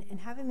and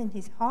have him in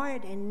his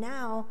heart, and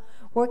now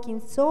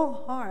working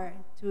so hard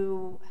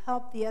to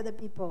help the other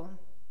people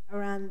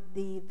around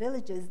the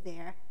villages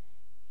there.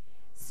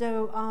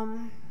 So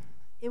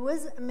it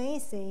was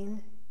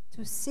amazing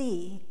to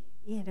see,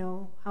 you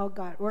know, how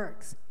God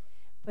works.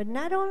 But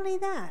not only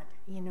that,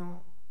 you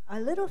know, a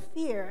little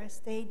fear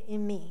stayed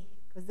in me,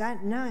 because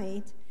that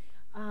night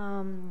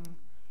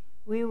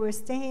we were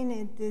staying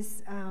at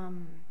this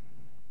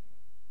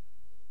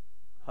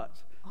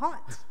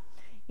hut,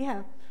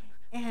 yeah.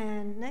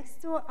 And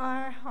next to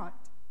our hut,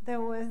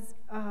 there was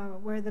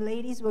where the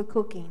ladies were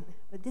cooking.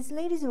 But these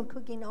ladies were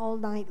cooking all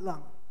night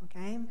long,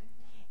 okay?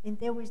 And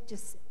they were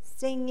just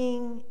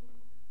singing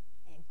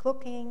and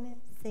cooking,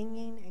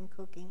 singing and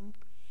cooking.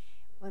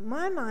 In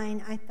my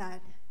mind, I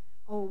thought,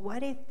 oh,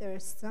 what if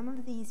there's some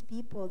of these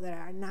people that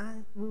are not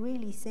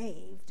really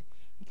saved?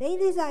 They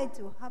decide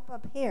to hop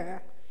up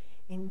here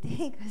and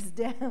take us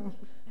down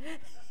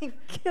and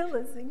kill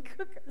us and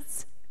cook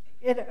us.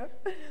 You know,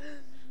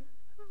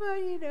 but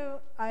you know,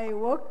 I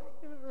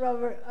woke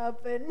Robert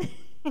up, and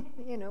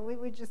you know, we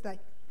were just like,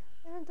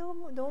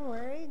 don't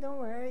worry,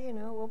 you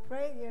know, we'll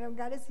pray. You know,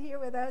 God is here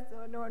with us.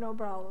 So no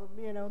problem.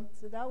 You know,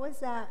 so that was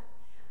that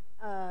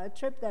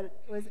trip that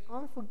was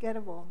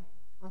unforgettable.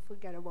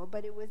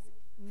 But it was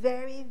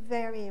very,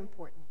 very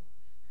important.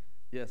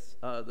 Yes,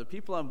 the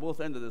people on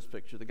both ends of this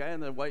picture. The guy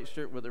in the white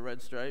shirt with the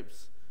red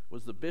stripes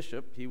was the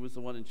bishop. He was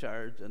the one in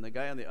charge, and the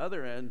guy on the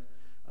other end,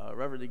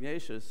 Reverend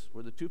Ignatius,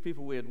 were the two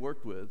people we had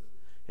worked with,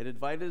 had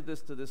invited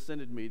us to this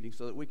synod meeting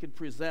so that we could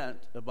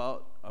present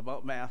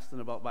about Mass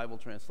and about Bible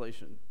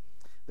translation.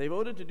 They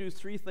voted to do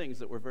three things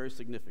that were very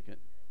significant.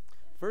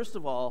 First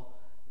of all,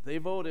 they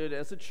voted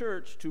as a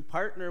church to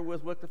partner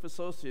with Wycliffe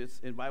Associates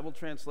in Bible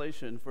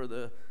translation for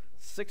the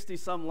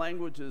 60-some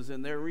languages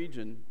in their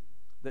region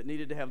that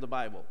needed to have the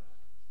Bible,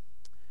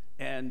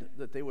 and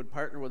that they would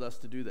partner with us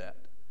to do that.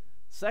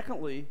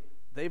 Secondly,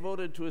 they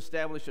voted to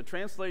establish a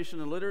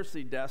translation and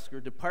literacy desk or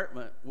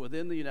department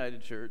within the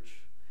United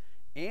Church,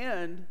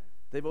 and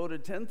they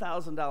voted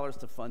 $10,000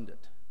 to fund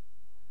it.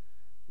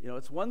 You know,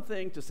 it's one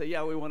thing to say,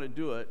 yeah, we want to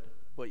do it,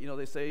 but, you know,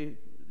 they say,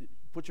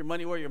 put your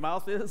money where your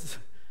mouth is,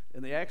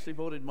 and they actually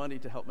voted money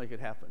to help make it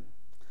happen.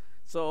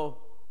 So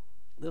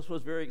this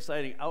was a very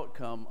exciting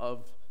outcome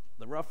of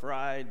the rough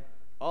ride,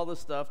 all the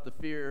stuff, the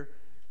fear.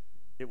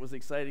 It was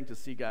exciting to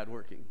see God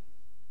working.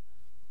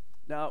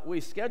 Now,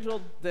 we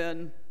scheduled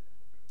then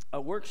a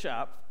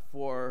workshop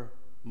for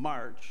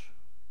March,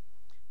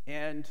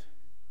 and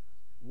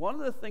one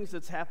of the things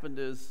that's happened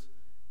is,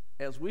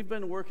 as we've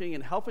been working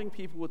and helping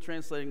people with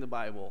translating the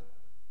Bible,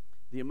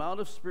 the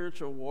amount of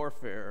spiritual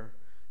warfare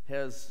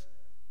has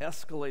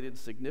escalated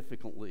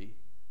significantly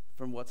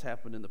from what's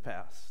happened in the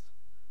past.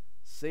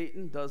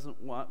 Satan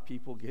doesn't want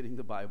people getting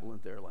the Bible in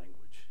their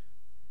language,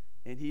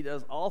 and he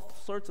does all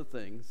sorts of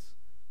things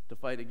to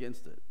fight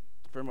against it,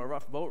 from a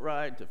rough boat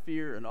ride to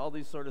fear and all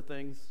these sort of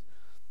things.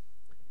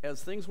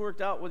 As things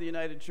worked out with the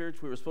United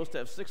Church, we were supposed to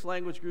have 6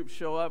 language groups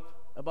show up.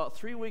 About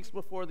 3 weeks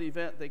before the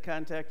event, they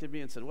contacted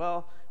me and said,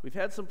 well, we've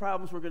had some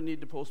problems we're going to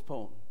need to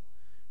postpone.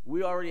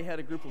 We already had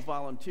a group of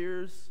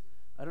volunteers.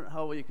 I don't know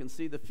how well you can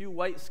see. The few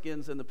white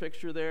skins in the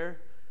picture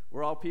there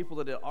were all people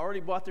that had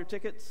already bought their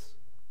tickets.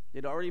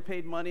 They'd already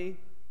paid money,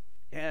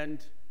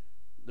 and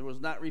there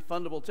was not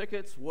refundable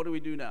tickets. What do we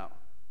do now?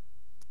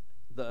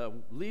 The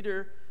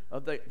leader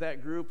of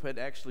that group had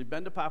actually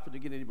been to Papua New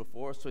Guinea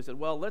before, so he said,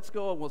 well, let's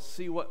go and we'll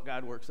see what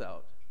God works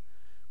out.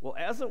 Well,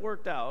 as it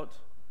worked out,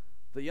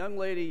 the young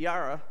lady,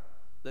 Yara,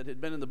 that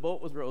had been in the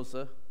boat with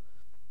Rosa,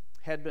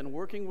 had been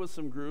working with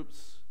some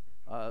groups.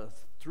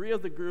 3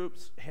 of the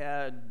groups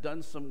had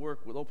done some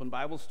work with Open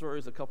Bible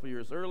Stories a couple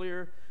years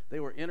earlier.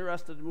 They were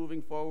interested in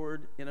moving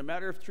forward. In a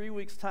matter of 3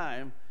 weeks'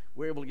 time,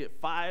 we were able to get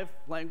 5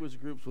 language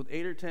groups with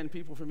 8 or 10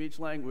 people from each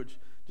language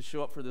to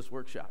show up for this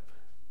workshop.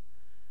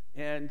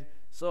 And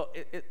so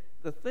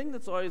the thing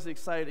that's always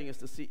exciting is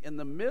to see in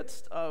the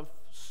midst of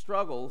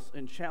struggles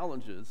and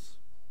challenges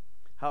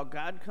how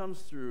God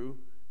comes through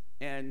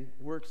and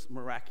works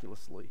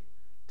miraculously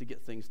to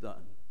get things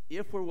done,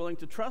 if we're willing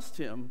to trust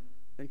him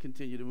and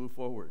continue to move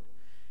forward.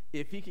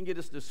 If he can get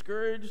us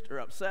discouraged or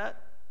upset,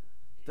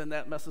 then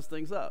that messes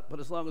things up. But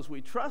as long as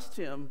we trust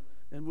him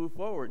and move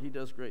forward, he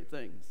does great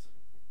things.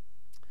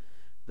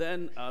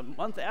 Then a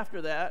month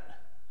after that,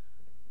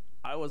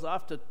 I was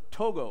off to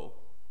Togo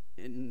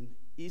in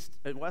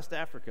West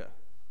Africa.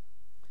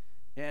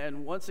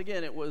 And once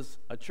again, it was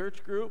a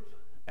church group.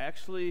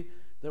 Actually,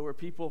 there were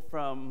people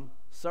from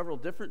several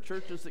different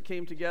churches that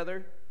came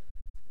together.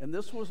 And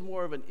this was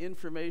more of an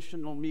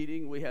informational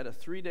meeting. We had a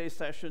 3-day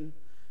session.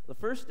 The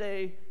first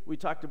day, we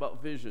talked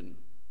about vision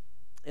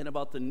and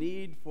about the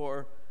need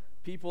for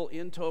people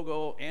in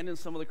Togo and in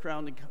some of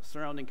the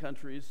surrounding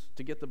countries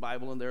to get the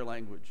Bible in their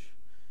language.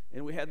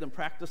 And we had them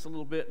practice a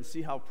little bit and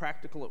see how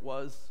practical it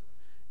was.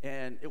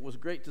 And it was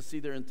great to see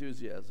their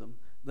enthusiasm.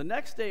 The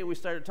next day, we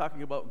started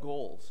talking about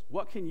goals.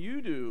 What can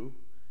you do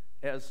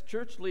as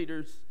church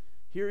leaders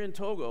here in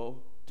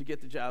Togo to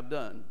get the job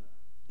done?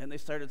 And they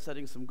started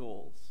setting some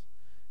goals.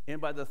 And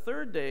by the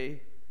third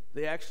day,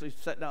 they actually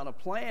set down a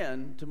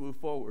plan to move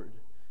forward.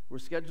 We're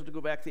scheduled to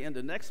go back the end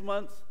of next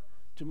month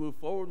to move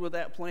forward with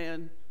that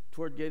plan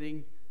toward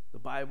getting the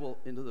Bible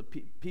into the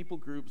people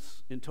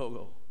groups in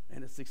Togo.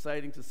 And it's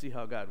exciting to see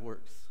how God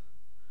works.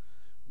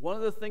 One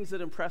of the things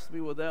that impressed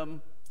me with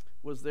them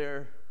was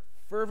their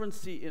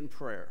fervency in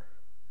prayer.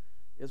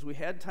 As we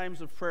had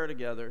times of prayer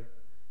together,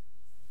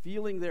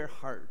 feeling their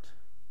heart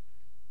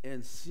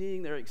and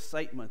seeing their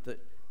excitement that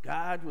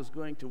God was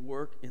going to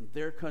work in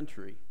their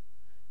country,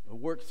 or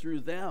work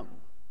through them,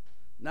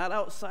 not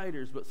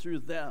outsiders, but through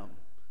them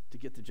to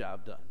get the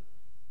job done.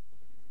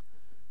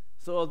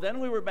 So then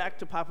we were back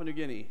to Papua New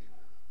Guinea,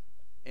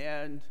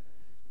 and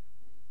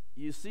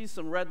you see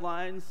some red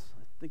lines.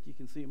 I think you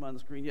can see them on the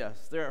screen.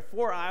 Yes, there are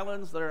 4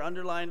 islands that are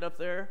underlined up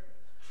there.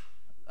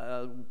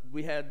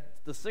 We had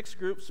the 6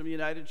 groups from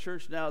United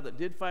Church now that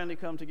did finally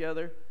come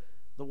together.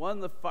 The one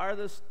the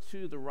farthest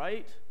to the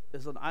right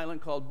is an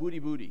island called Booty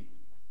Booty.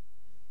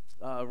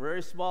 A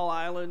very small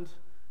island,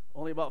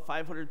 only about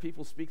 500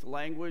 people speak the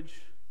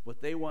language,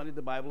 but they wanted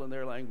the Bible in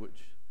their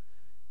language.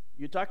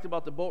 You talked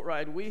about the boat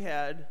ride we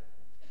had.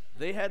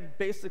 They had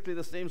basically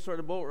the same sort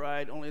of boat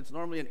ride, only it's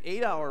normally an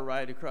 8-hour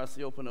ride across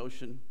the open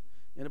ocean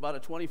in about a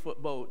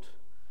 20-foot boat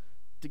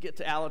to get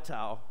to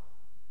Alatau,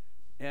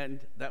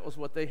 and that was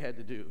what they had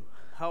to do.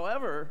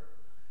 However,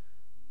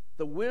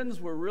 the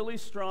winds were really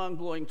strong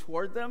blowing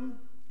toward them,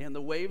 and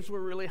the waves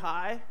were really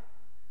high,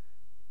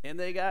 and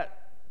they got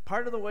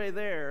part of the way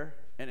there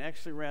and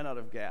actually ran out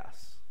of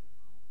gas.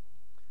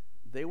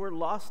 They were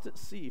lost at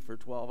sea for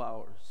 12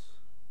 hours,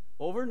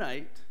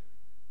 overnight,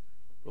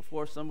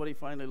 before somebody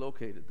finally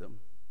located them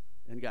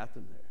and got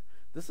them there.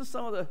 This is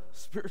some of the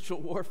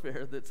spiritual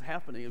warfare that's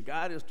happening.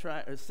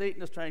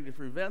 Satan is trying to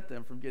prevent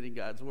them from getting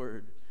God's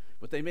word.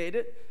 But they made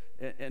it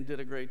and did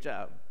a great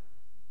job.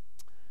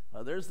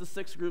 There's the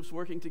 6 groups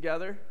working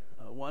together,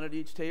 one at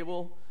each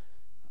table.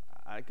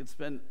 I could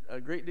spend a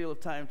great deal of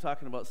time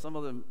talking about some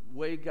of the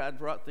way God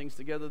brought things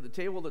together. The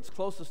table that's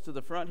closest to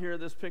the front here of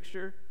this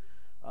picture,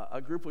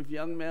 a group of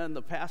young men,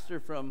 the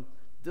pastor from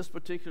this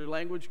particular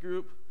language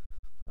group,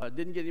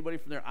 didn't get anybody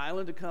from their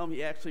island to come.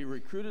 He actually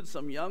recruited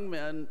some young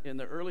men in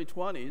their early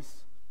 20s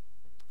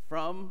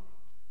from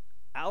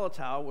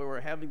Alatau, where we're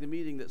having the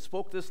meeting, that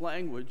spoke this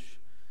language.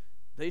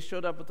 They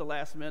showed up at the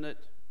last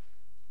minute,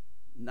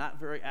 not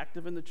very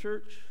active in the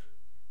church,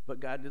 but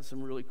God did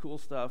some really cool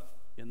stuff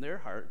in their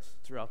hearts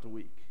throughout the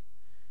week.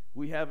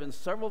 We have in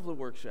several of the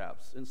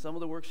workshops, in some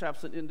of the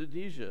workshops in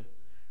Indonesia,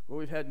 where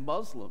we've had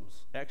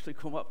Muslims actually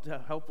come up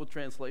to help with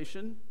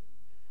translation,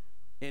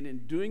 and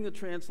in doing the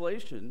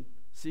translation,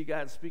 see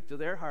God speak to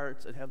their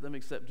hearts and have them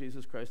accept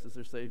Jesus Christ as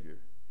their Savior.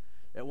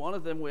 At one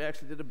of them, we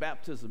actually did a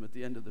baptism at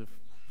the end of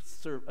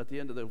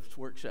the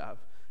workshop,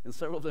 and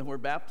several of them were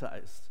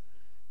baptized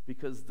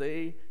because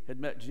they had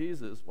met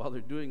Jesus while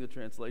they're doing the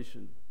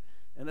translation.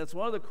 And that's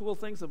one of the cool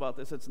things about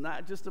this. It's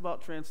not just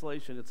about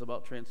translation, it's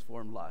about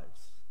transformed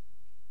lives.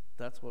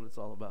 That's what it's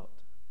all about.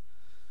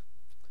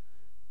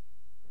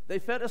 They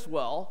fed us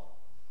well.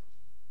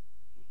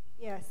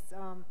 Yes,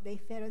 they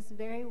fed us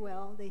very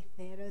well. They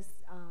fed us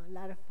a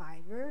lot of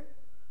fiber.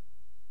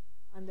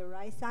 On the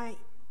right side,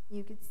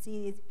 you could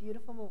see this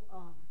beautiful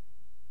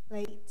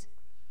plate.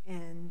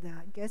 And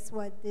guess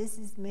what this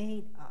is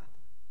made of?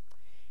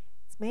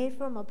 It's made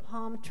from a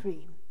palm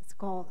tree. It's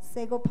called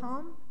sago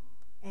palm.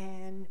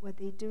 And what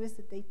they do is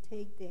that they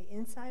take the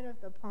inside of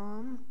the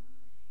palm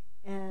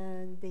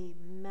and they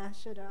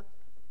mash it up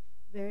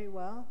very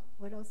well.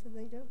 What else do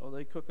they do? Oh,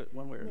 they cook it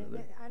one way or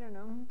another. I don't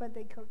know, but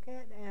they cook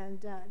it, and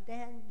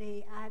then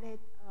they added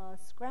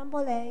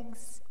scrambled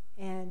eggs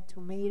and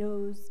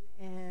tomatoes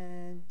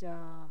and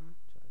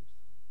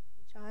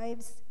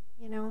chives.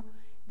 You know,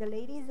 the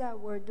ladies that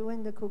were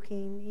doing the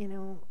cooking, you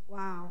know,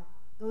 wow,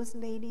 those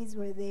ladies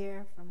were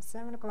there from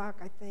 7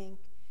 o'clock, I think,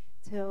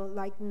 till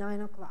like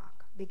 9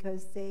 o'clock,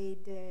 because they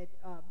did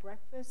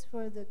breakfast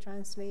for the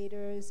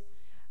translators,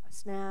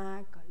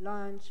 snack,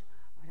 lunch,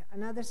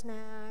 another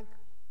snack,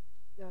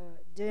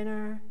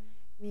 dinner.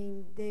 I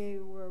mean, they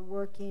were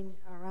working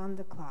around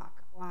the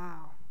clock.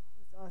 Wow,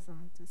 it's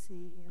awesome to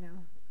see,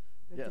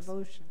 the Yes.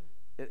 devotion.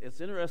 It's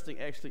interesting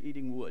actually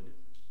eating wood.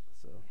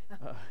 So,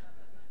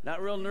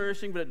 not real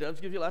nourishing, but it does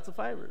give you lots of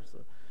fiber.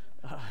 So,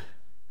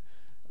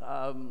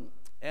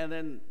 and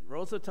then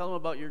Rosa, tell them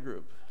about your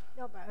group.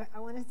 No, but I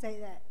want to say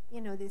that,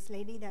 this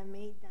lady that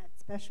made that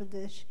special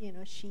dish,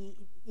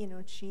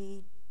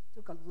 she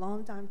took a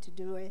long time to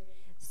do it.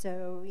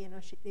 So,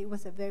 it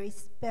was a very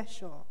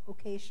special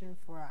occasion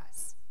for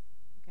us,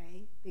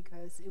 okay?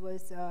 Because it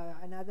was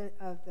another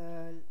of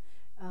the,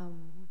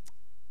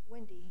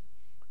 Wendy,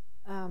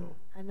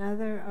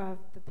 another of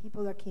the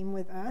people that came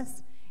with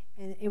us,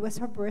 and it was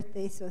her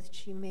birthday, so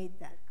she made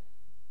that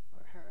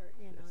for her,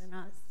 and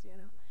us,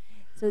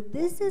 So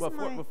this is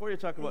before you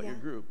talk about your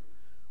group,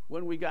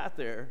 when we got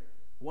there,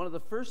 one of the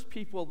first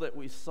people that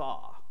we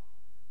saw,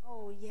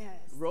 oh,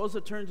 yes.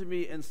 Rosa turned to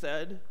me and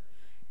said,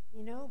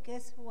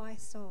 Guess who I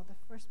saw? The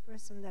first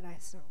person that I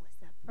saw was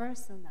that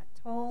person, that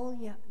tall,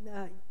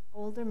 the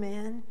older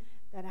man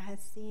that I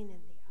had seen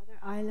in the other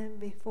island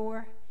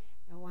before,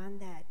 the one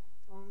that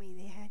told me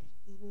they had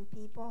eaten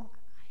people.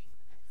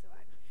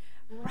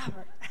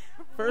 Robert.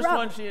 First Robert,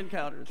 one she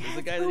encounters is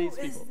the guy that eats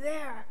people. Who is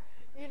there?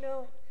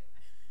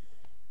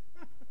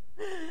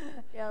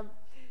 Yeah.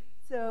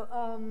 So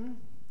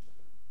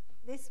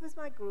this was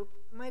my group.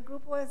 My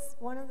group was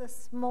one of the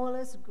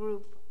smallest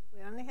group.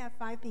 We only have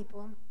 5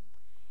 people.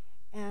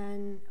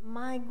 And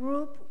my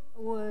group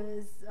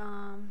was,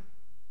 I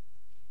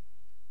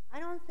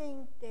don't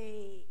think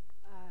they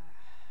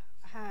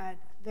had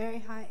very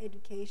high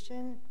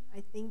education.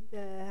 I think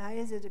the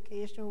highest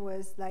education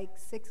was like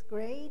 6th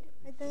grade,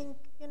 I think,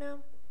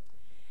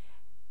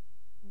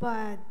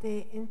 But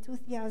the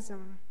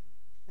enthusiasm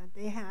that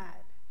they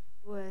had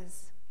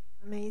was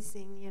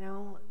amazing,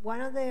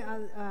 One of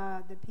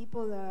the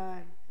people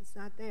that is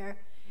not there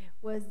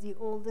was the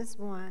oldest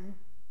one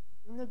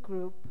in the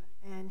group,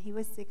 and he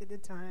was sick at the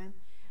time.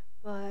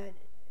 But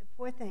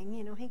poor thing,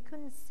 he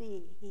couldn't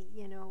see.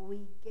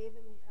 We gave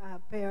him a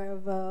pair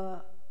of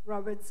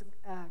Robert's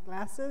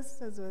glasses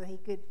so that he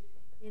could,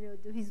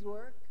 do his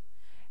work.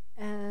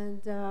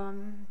 And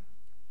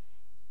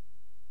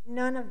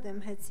none of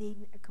them had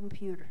seen a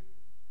computer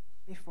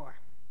before,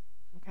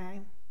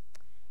 okay?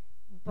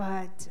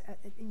 But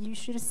you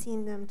should have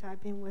seen them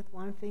typing with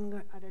one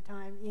finger at a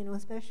time,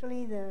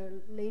 especially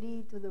the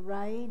lady to the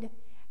right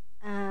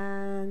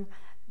and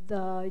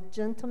the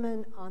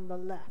gentleman on the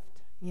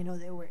left.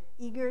 They were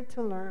eager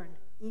to learn.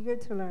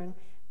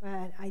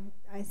 But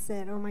I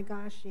said, oh my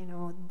gosh,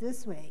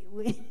 this way,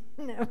 we're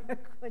never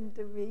going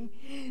to be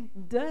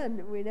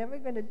done. We're never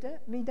going to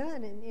be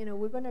done. And,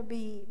 we're going to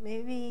be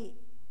maybe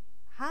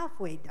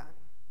halfway done.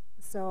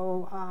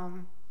 So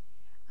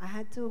I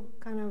had to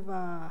kind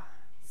of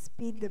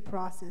speed the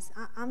process.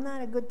 I'm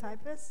not a good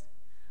typist,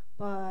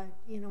 but,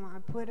 I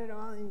put it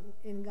all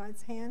in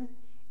God's hand.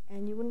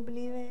 And you wouldn't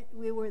believe it,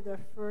 we were the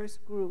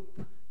first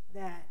group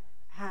that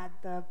had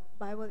the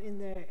Bible in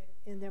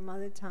their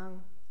mother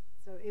tongue.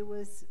 So it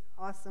was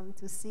awesome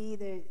to see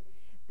the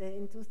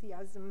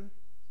enthusiasm.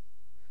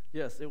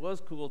 Yes, it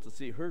was cool to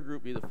see her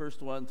group be the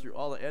first one through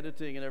all the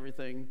editing and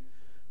everything.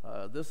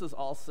 This is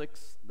all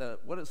 6.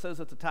 What it says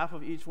at the top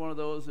of each one of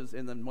those is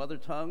in the mother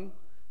tongue.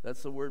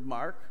 That's the word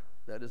Mark.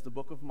 That is the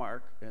book of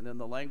Mark. And then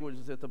the language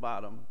is at the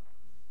bottom.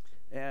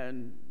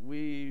 And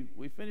we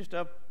finished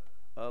up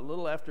a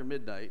little after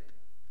midnight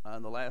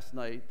on the last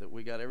night that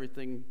we got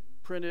everything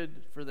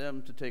printed for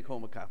them to take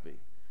home a copy.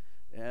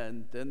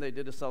 And then they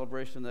did a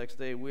celebration the next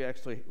day. We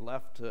actually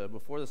left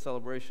before the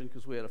celebration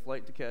because we had a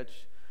flight to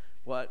catch.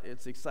 But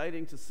it's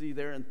exciting to see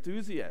their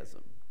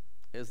enthusiasm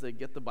as they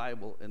get the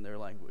Bible in their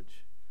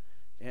language.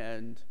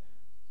 And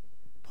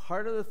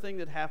part of the thing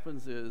that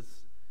happens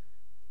is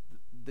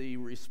the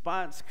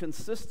response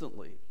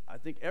consistently, I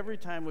think every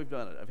time we've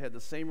done it, I've had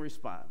the same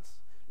response,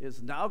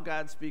 is now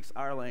God speaks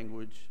our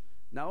language.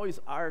 Now he's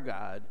our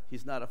God.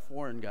 He's not a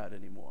foreign God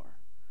anymore.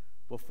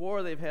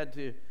 Before, they've had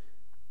to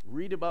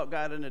read about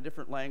God in a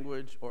different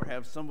language or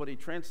have somebody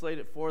translate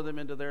it for them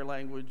into their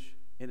language,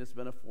 and it's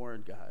been a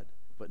foreign God.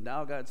 But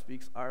now God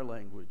speaks our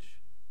language,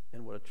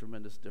 and what a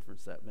tremendous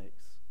difference that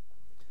makes.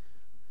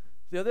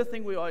 The other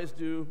thing we always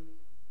do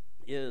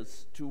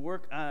is to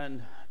work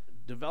on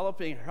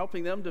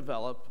helping them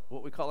develop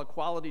what we call a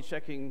quality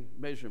checking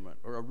measurement,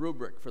 or a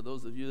rubric for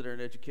those of you that are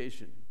in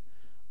education.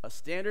 A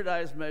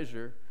standardized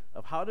measure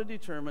of how to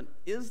determine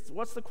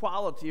what's the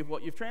quality of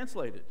what you've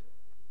translated.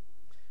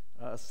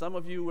 Some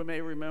of you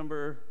may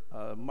remember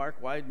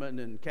Mark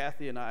Weidman and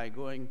Kathy and I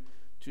going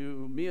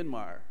to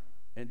Myanmar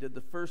and did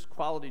the first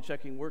quality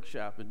checking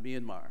workshop in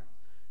Myanmar.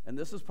 And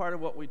this is part of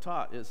what we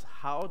taught, is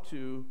how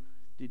to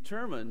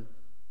determine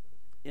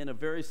in a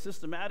very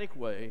systematic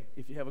way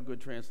if you have a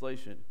good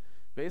translation.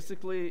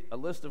 Basically, a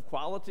list of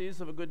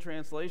qualities of a good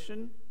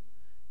translation,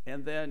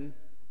 and then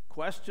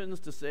questions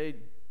to say,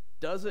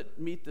 does it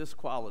meet this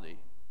quality?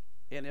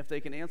 And if they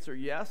can answer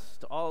yes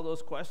to all of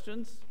those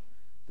questions,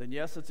 then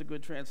yes, it's a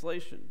good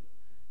translation.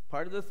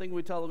 Part of the thing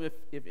we tell them,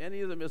 if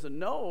any of them is a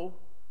no,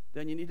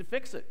 then you need to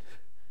fix it,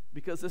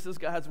 because this is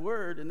God's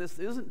word, and this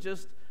isn't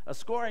just a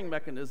scoring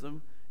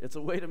mechanism. It's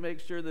a way to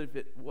make sure that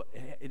if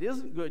it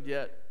isn't good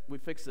yet, we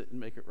fix it and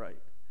make it right.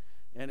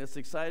 And it's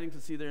exciting to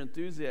see their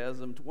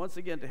enthusiasm, once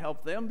again, to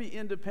help them be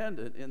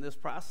independent in this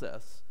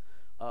process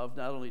of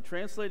not only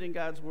translating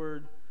God's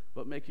word,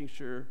 but making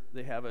sure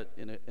they have it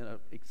in an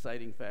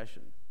exciting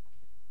fashion.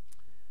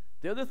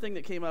 The other thing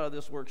that came out of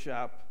this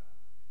workshop,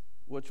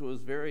 which was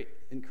very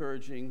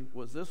encouraging,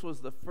 was this was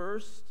the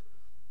first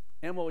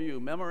MOU,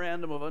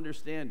 Memorandum of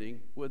Understanding,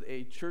 with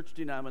a church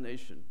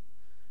denomination.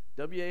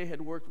 WA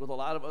had worked with a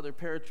lot of other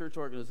parachurch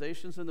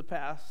organizations in the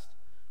past,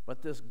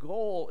 but this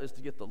goal is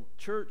to get the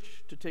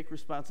church to take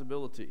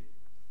responsibility.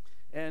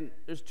 And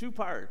there's two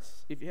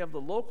parts. If you have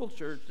the local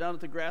church down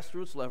at the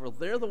grassroots level,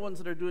 they're the ones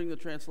that are doing the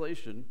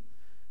translation,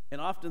 and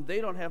often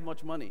they don't have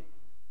much money.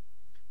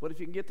 But if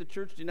you can get the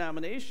church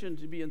denomination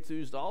to be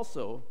enthused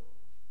also,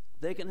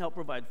 they can help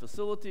provide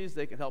facilities,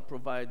 they can help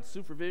provide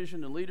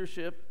supervision and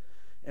leadership,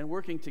 and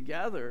working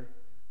together,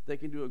 they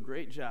can do a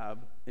great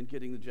job in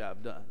getting the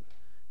job done.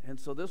 And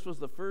so this was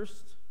the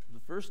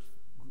first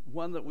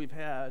one that we've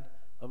had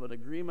of an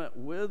agreement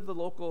with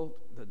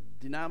the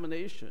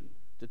denomination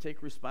to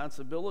take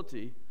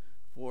responsibility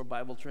for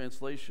Bible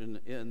translation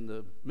in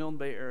the Milne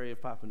Bay area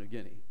of Papua New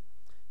Guinea.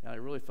 And I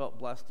really felt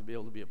blessed to be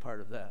able to be a part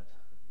of that.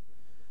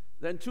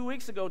 Then 2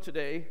 weeks ago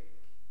today,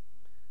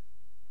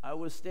 I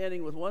was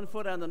standing with one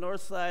foot on the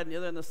north side and the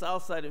other on the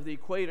south side of the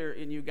equator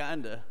in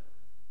Uganda,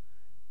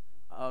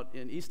 out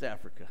in East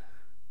Africa.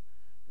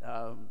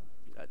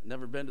 I'd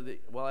never been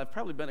to I've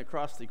probably been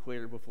across the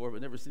equator before,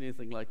 but never seen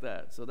anything like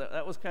that. So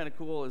that was kind of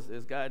cool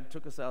as God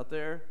took us out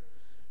there.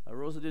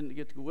 Rosa didn't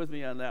get to go with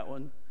me on that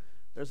one.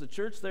 There's a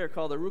church there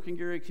called the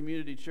Rukungiri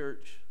Community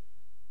Church.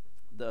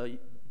 The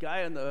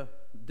guy in the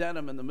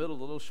denim in the middle,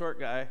 the little short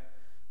guy,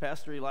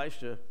 Pastor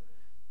Elisha,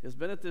 has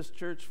been at this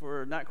church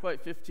for not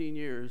quite 15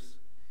 years.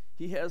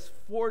 He has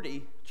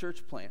 40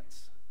 church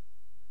plants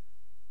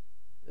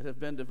that have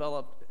been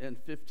developed in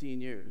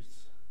 15 years.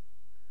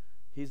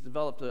 He's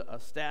developed a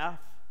staff,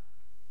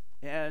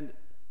 and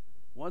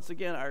once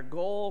again, our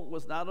goal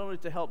was not only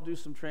to help do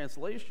some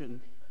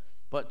translation,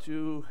 but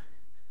to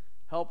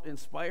help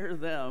inspire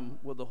them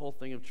with the whole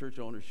thing of church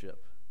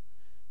ownership.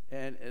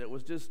 And it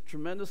was just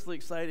tremendously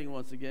exciting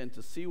once again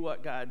to see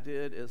what God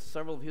did as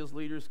several of his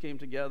leaders came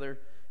together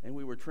and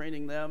we were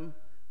training them.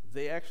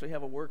 They actually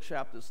have a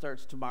workshop that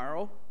starts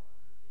tomorrow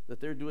that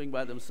they're doing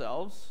by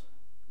themselves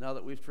now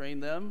that we've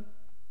trained them.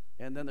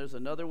 And then there's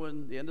another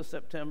one the end of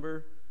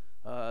September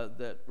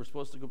that we're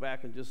supposed to go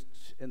back and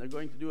they're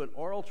going to do an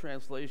oral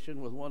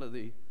translation with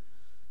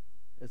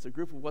it's a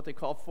group of what they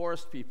call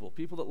forest people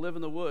that live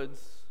in the woods,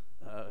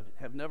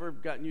 have never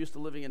gotten used to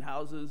living in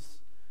houses,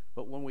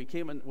 but when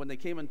they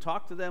came and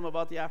talked to them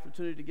about the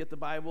opportunity to get the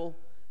Bible,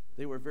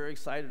 they were very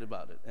excited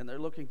about it. And they're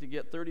looking to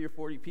get 30 or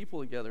 40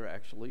 people together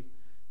actually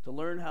to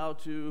learn how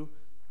to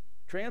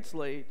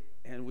translate,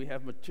 and we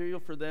have material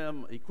for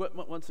them,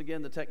 equipment, once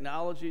again, the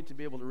technology to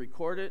be able to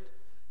record it,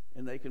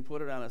 and they can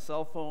put it on a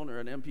cell phone or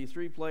an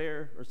MP3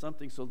 player or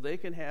something so they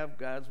can have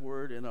God's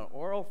word in an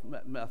oral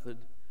method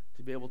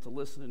to be able to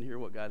listen and hear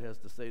what God has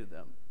to say to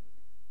them.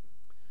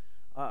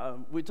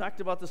 We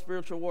talked about the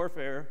spiritual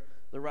warfare.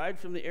 The ride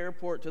from the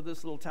airport to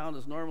this little town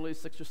is normally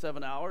 6 or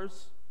 7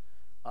 hours.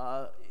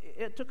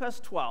 It took us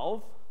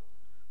 12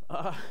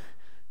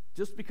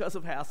 just because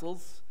of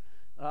hassles.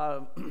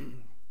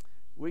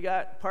 We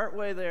got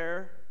partway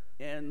there,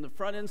 and the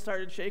front end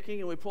started shaking,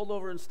 and we pulled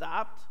over and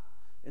stopped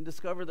and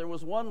discovered there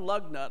was one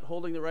lug nut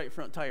holding the right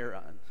front tire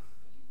on.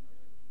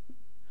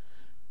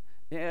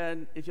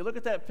 And if you look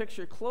at that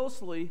picture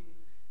closely,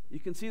 you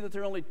can see that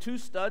there are only 2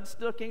 studs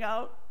sticking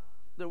out.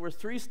 There were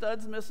 3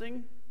 studs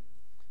missing.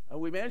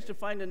 We managed to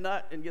find a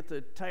nut and get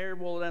the tire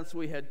bolted on, so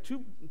we had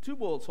two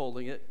bolts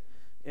holding it,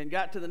 and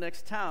got to the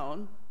next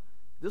town.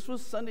 This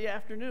was Sunday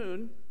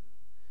afternoon,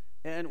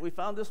 and we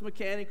found this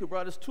mechanic who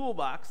brought his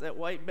toolbox, that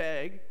white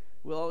bag,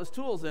 with all his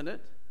tools in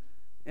it.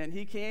 And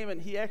he came,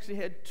 and he actually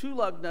had 2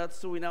 lug nuts,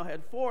 so we now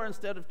had 4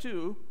 instead of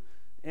 2,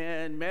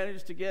 and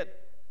managed to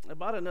get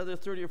about another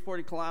 30 or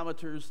 40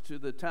 kilometers to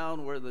the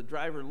town where the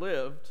driver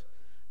lived.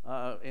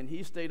 And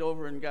he stayed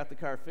over and got the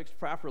car fixed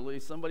properly.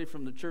 Somebody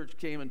from the church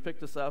came and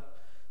picked us up.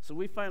 So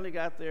we finally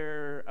got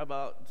there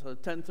about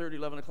 10:30,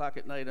 11 o'clock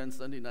at night on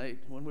Sunday night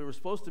when we were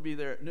supposed to be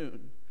there at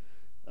noon.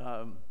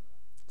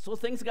 So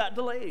things got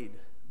delayed,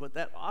 but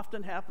that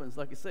often happens.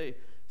 Like I say,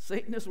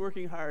 Satan is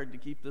working hard to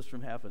keep this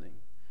from happening.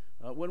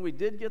 When we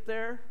did get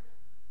there,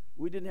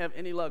 we didn't have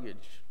any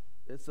luggage.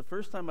 It's the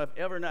first time I've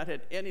ever not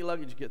had any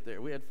luggage get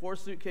there. We had 4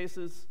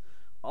 suitcases,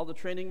 all the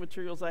training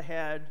materials I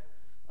had,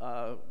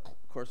 of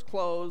course,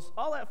 clothes,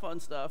 all that fun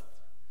stuff.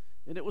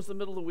 And it was the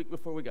middle of the week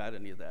before we got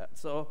any of that.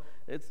 So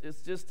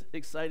it's just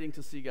exciting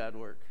to see God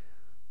work.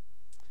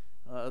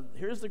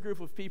 Here's the group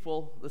of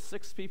people, the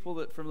 6 people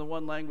that from the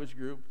one language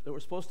group. There were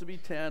supposed to be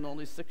 10,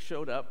 only 6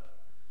 showed up.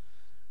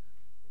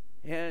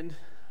 And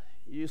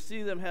you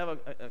see them have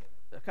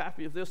a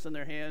copy of this in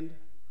their hand.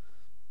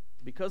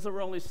 Because there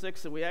were only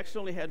 6, and we actually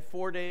only had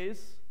 4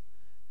 days,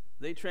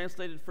 they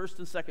translated 1st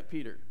and 2nd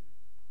Peter.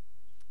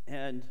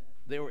 And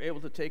they were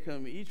able to take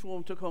home, each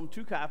one took home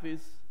 2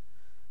 copies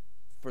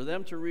for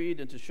them to read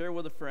and to share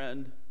with a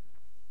friend.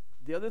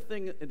 The other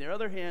thing, in their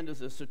other hand,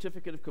 is a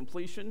certificate of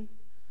completion.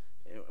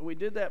 We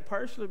did that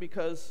partially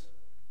because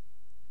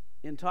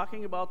in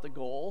talking about the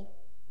goal,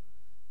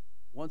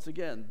 once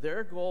again,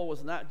 their goal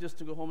was not just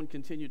to go home and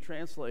continue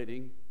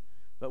translating,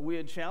 but we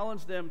had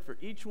challenged them for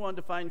each one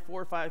to find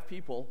 4 or 5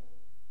 people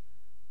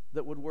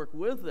that would work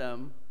with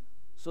them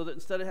so that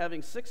instead of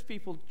having 6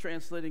 people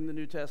translating the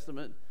New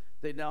Testament,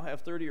 they'd now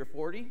have 30 or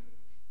 40.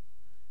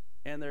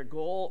 And their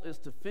goal is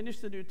to finish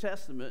the New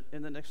Testament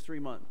in the next 3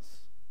 months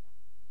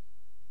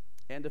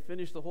and to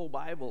finish the whole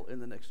Bible in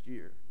the next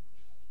year.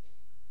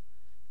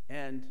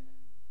 And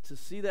to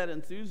see that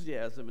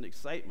enthusiasm and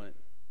excitement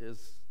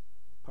is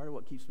part of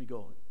what keeps me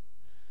going.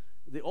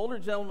 The older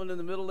gentleman in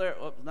the middle there,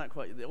 oh, not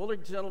quite, the older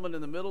gentleman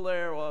in the middle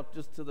there, well,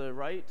 just to the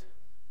right,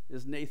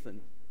 is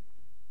Nathan.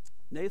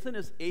 Nathan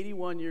is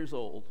 81 years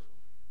old.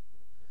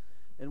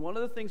 And one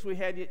of the things we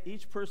had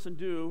each person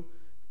do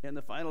in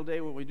the final day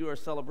when we do our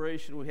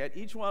celebration, we had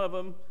each one of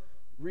them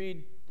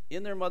read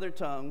in their mother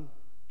tongue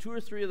 2 or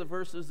 3 of the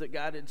verses that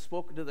God had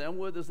spoken to them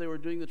with as they were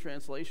doing the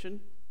translation.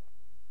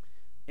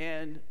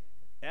 And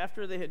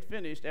after they had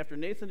finished, after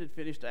Nathan had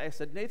finished, I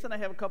said, Nathan, I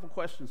have a couple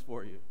questions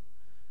for you.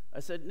 I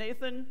said,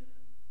 Nathan,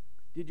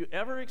 did you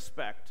ever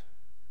expect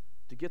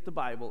to get the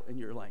Bible in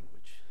your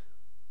language?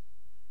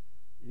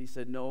 And he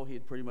said, no, he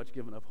had pretty much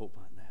given up hope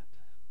on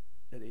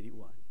that at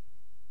 81.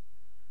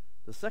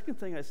 The second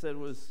thing I said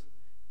was,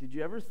 did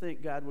you ever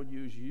think God would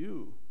use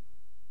you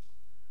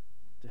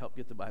to help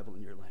get the Bible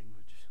in your language?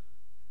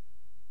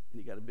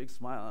 And he got a big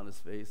smile on his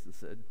face and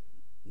said,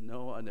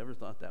 no, I never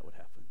thought that would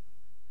happen.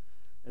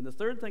 And the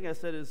third thing I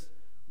said is,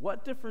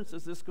 what difference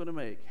is this going to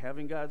make,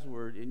 having God's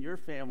word in your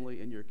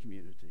family and your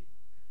community?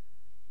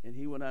 And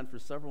he went on for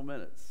several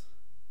minutes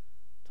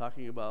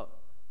talking about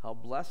how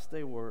blessed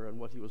they were and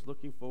what he was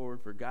looking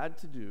forward for God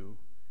to do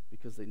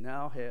because they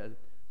now had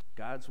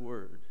God's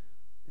word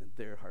in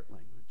their heart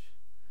language.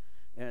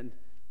 And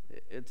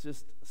it's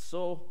just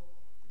so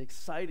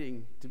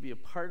exciting to be a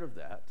part of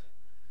that.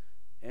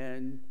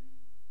 And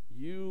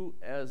you,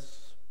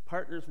 as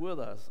partners with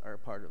us, are a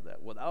part of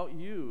that. Without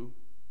you,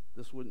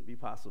 this wouldn't be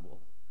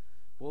possible,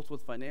 both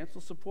with financial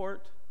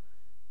support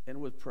and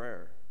with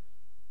prayer.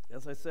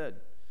 As I said,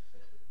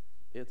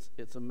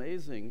 it's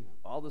amazing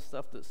all the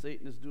stuff that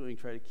Satan is doing,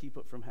 try to keep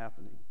it from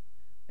happening.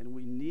 And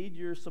we need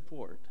your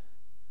support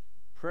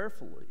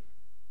prayerfully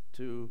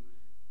to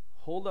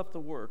hold up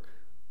the work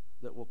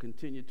that will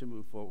continue to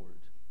move forward.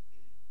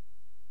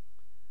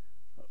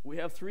 We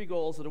have 3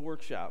 goals at a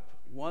workshop.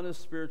 One is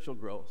spiritual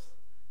growth.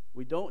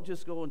 We don't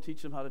just go and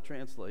teach them how to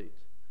translate,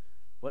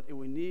 but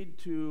we need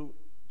to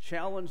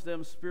challenge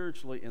them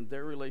spiritually in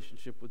their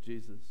relationship with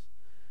Jesus.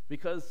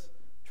 Because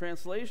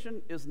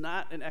translation is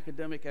not an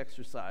academic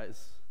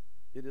exercise.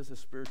 It is a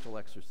spiritual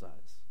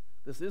exercise.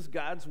 This is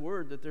God's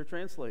word that they're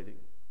translating.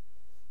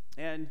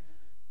 And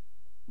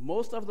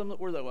most of them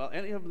that were there, well,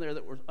 any of them there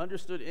that were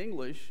understood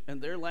English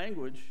and their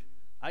language,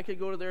 I could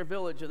go to their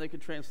village and they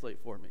could translate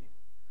for me.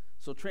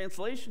 So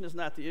translation is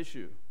not the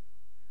issue.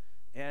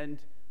 And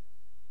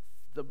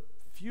the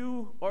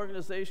few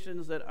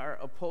organizations that are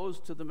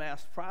opposed to the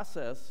mass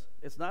process,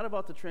 it's not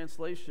about the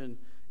translation,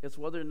 it's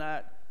whether or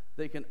not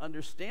they can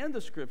understand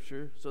the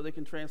scripture so they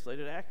can translate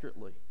it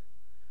accurately.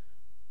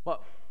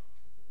 But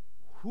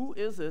who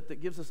is it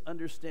that gives us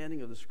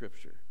understanding of the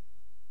scripture?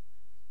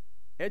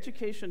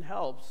 Education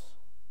helps,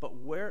 but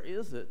where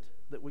is it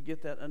that we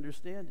get that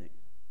understanding?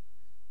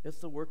 It's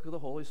the work of the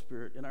Holy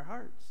Spirit in our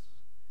hearts.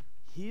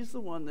 He's the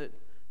one that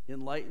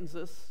enlightens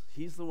us.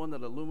 He's the one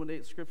that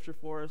illuminates scripture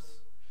for us.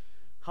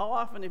 How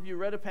often have you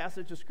read a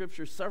passage of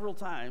scripture several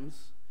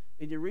times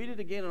and you read it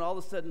again and all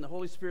of a sudden the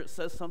Holy Spirit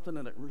says something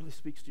and it really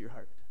speaks to your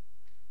heart?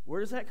 Where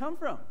does that come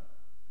from?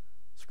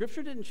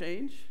 Scripture didn't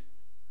change.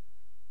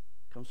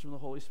 It comes from the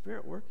Holy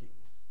Spirit working.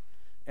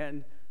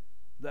 And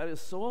that is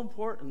so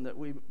important that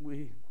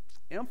we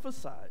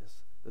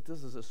emphasize that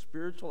this is a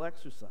spiritual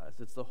exercise.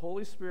 It's the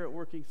Holy Spirit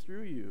working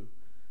through you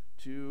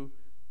to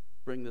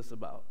bring this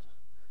about.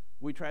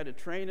 We try to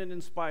train and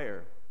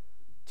inspire,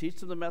 teach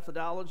them the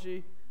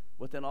methodology,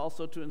 but then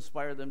also to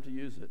inspire them to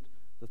use it.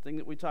 The thing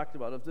that we talked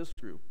about of this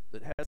group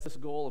that has this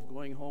goal of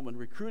going home and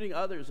recruiting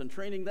others and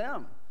training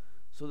them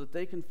so that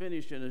they can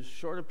finish in as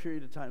short a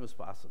period of time as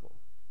possible.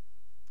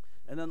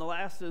 And then the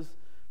last is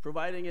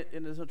providing it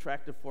in as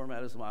attractive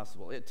format as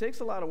possible. It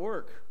takes a lot of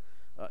work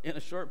in a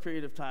short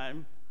period of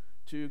time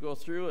to go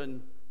through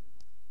and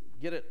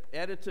get it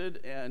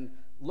edited and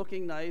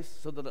looking nice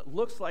so that it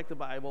looks like the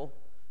Bible,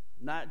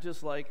 not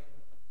just like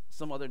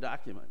some other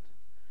document.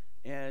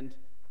 And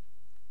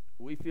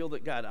we feel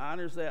that God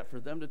honors that for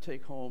them to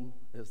take home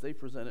as they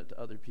present it to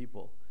other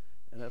people.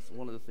 And that's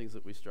one of the things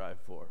that we strive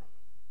for.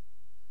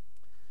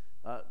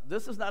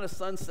 This is not a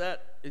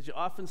sunset. As you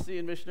often see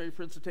in missionary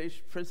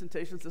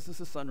presentations, this is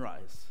a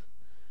sunrise.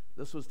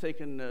 This was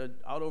taken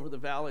out over the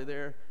valley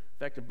there.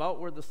 In fact, about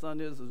where the sun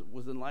is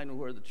was in line with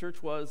where the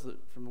church was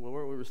from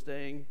where we were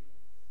staying.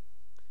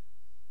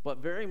 But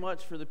very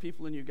much for the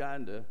people in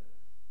Uganda,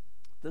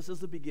 this is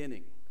the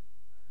beginning.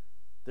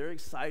 They're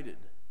excited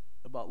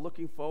about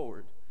looking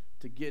forward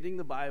to getting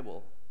the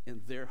Bible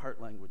in their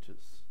heart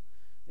languages.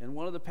 And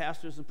one of the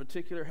pastors in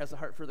particular has a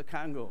heart for the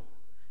Congo.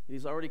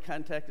 He's already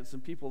contacted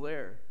some people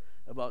there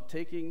about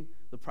taking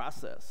the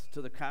process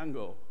to the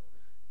Congo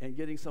and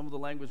getting some of the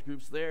language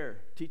groups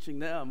there, teaching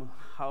them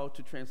how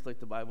to translate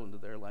the Bible into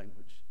their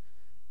language.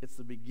 It's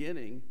the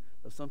beginning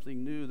of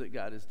something new that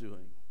God is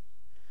doing.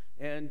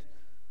 And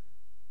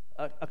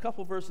a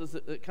couple verses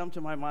that come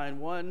to my mind.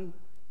 One,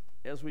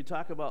 as we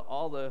talk about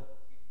all the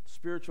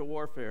spiritual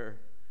warfare,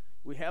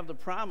 we have the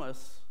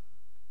promise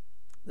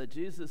that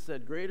Jesus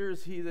said, greater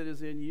is he that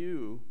is in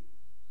you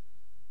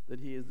than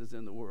he is that's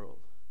in the world.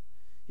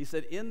 He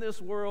said, in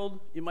this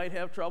world, you might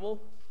have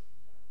trouble.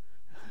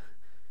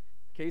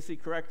 Casey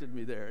corrected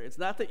me there. It's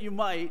not that you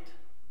might.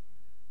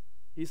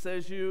 He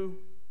says you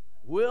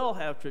will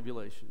have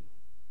tribulation.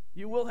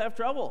 You will have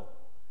trouble.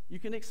 You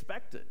can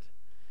expect it.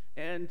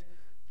 And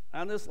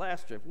on this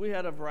last trip, we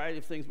had a variety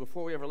of things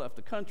before we ever left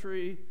the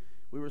country.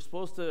 We were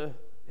supposed to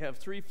have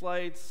 3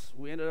 flights.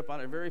 We ended up on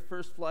our very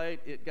first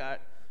flight. It got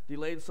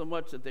delayed so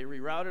much that they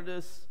rerouted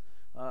us.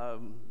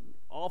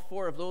 All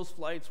 4 of those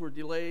flights were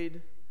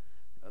delayed.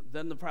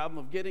 Then the problem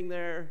of getting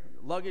there,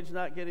 luggage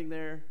not getting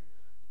there.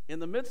 In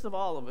the midst of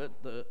all of it,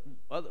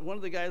 one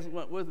of the guys that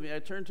went with me, I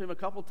turned to him a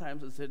couple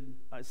times and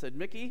I said,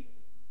 Mickey,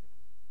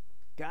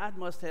 God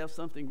must have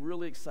something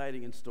really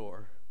exciting in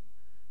store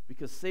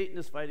because Satan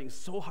is fighting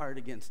so hard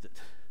against it.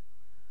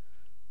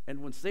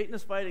 And when Satan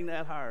is fighting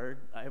that hard,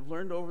 I have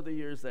learned over the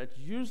years that's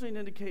usually an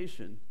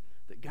indication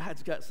that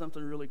God's got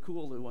something really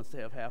cool that he wants to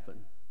have happen.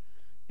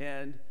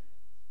 And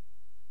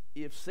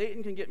if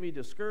Satan can get me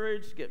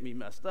discouraged, get me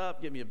messed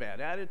up, give me a bad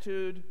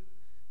attitude,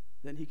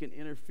 then he can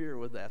interfere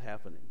with that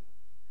happening.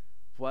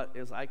 But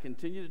as I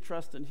continue to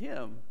trust in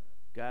him,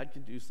 God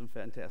can do some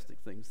fantastic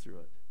things through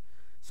it.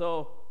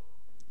 So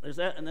there's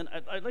that. And then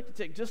I'd like to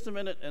take just a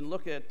minute and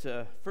look at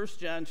 1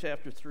 John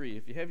chapter 3.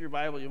 If you have your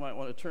Bible, you might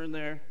want to turn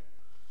there.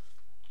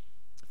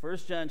 1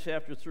 John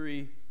chapter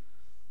 3.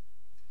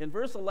 In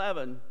verse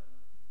 11,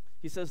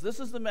 he says, this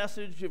is the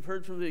message you've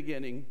heard from the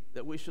beginning,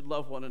 that we should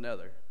love one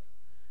another.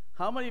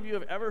 How many of you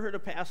have ever heard a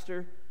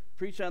pastor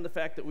preach on the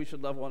fact that we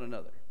should love one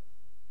another?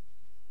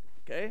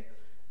 Okay?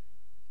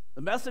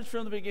 The message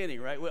from the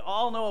beginning, right? We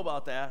all know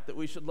about that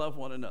we should love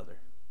one another.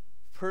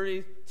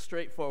 Pretty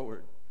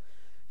straightforward.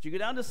 If you go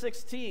down to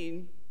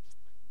 16,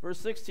 verse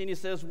 16, he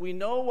says, we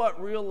know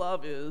what real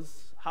love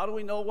is. How do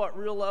we know what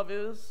real love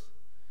is?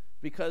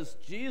 Because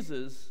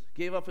Jesus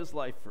gave up his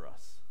life for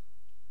us.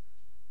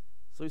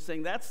 So he's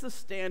saying that's the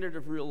standard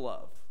of real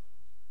love,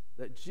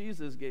 that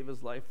Jesus gave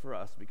his life for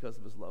us because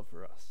of his love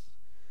for us.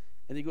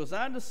 And he goes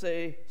on to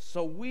say,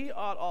 so we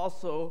ought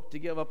also to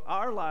give up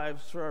our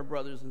lives for our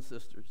brothers and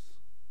sisters.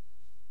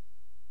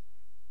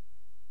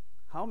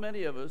 How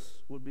many of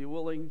us would be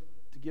willing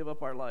to give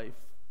up our life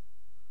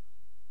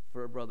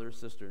for a brother or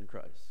sister in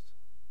Christ?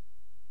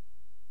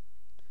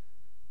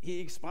 He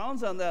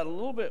expounds on that a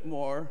little bit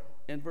more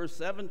in verse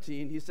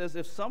 17. He says,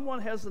 if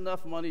someone has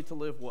enough money to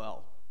live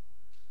well,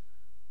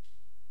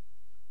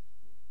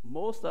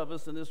 most of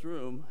us in this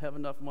room have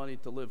enough money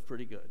to live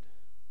pretty good.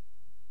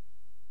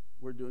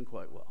 We're doing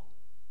quite well.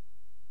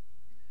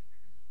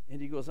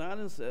 And he goes on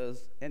and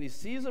says, and he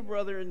sees a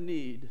brother in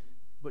need,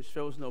 but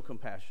shows no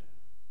compassion.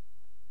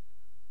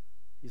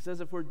 He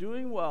says if we're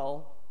doing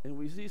well and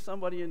we see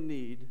somebody in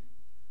need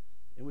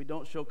and we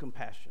don't show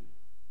compassion.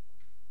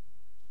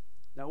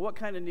 Now, what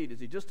kind of need? Is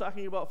he just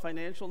talking about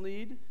financial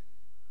need?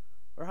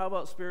 Or how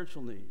about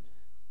spiritual need?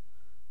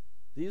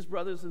 These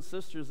brothers and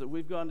sisters that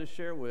we've gone to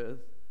share with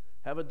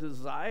have a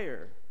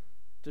desire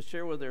to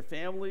share with their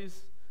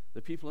families,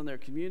 the people in their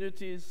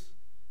communities,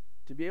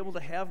 to be able to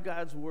have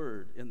God's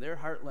word in their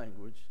heart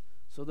language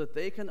so that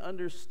they can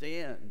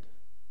understand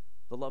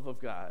the love of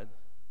God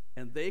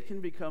and they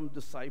can become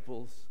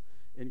disciples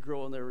and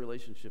grow in their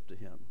relationship to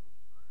him.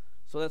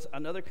 So that's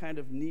another kind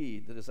of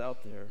need that is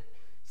out there.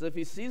 So if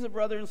he sees a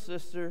brother and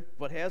sister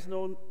but has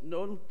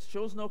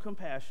shows no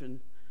compassion,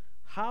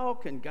 how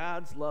can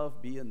God's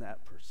love be in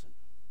that person?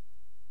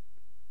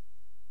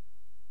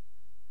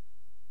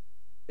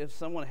 If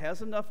someone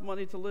has enough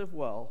money to live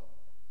well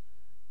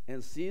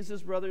and sees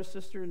his brother or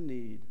sister in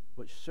need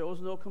but shows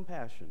no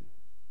compassion,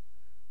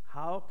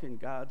 how can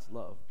God's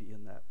love be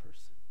in that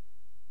person?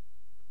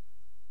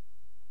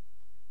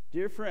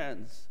 Dear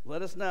friends,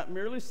 let us not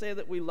merely say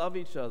that we love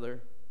each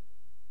other,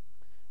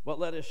 but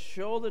let us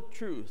show the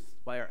truth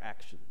by our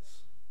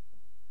actions.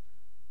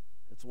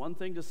 It's one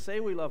thing to say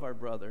we love our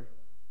brother,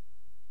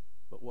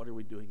 but what are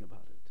we doing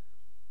about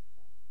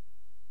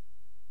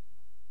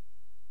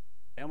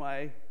it? Am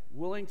I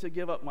willing to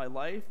give up my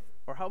life,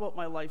 or how about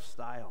my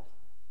lifestyle?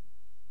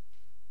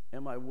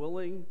 Am I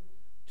willing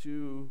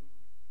to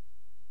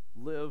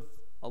live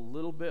a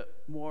little bit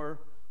more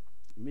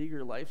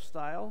meager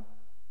lifestyle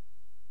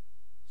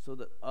so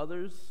that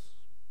others,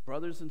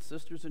 brothers and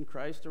sisters in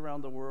Christ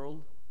around the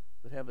world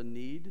that have a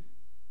need,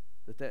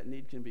 that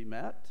need can be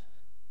met?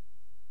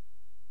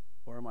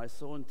 Or am I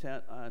so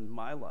intent on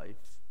my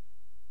life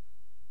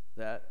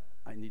that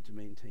I need to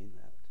maintain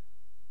that.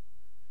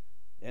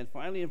 And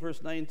finally, in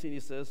verse 19, he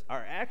says,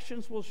 our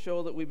actions will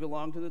show that we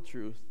belong to the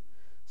truth,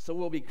 so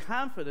we'll be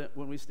confident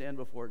when we stand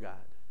before God.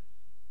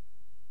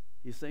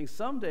 He's saying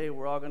someday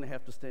we're all going to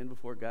have to stand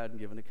before God and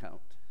give an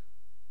account.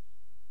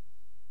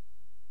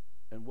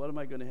 And what am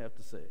I going to have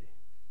to say?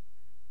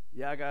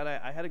 Yeah, God,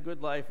 I had a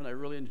good life and I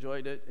really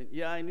enjoyed it. And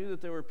yeah, I knew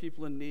that there were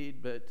people in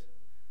need, but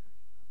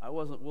I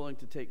wasn't willing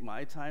to take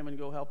my time and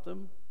go help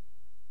them.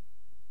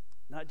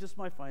 Not just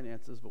my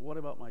finances, but what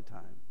about my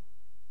time?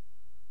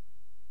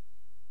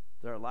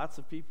 There are lots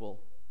of people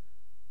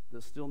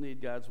that still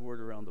need God's word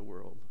around the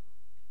world.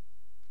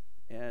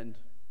 And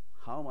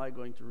how am I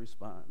going to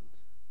respond?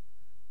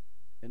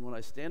 And when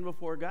I stand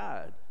before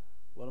God,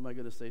 what am I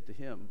going to say to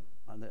him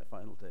on that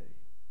final day?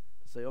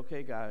 To say,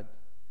 okay, God,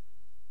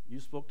 you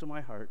spoke to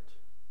my heart,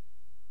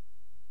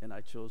 and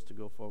I chose to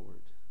go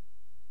forward.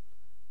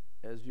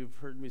 As you've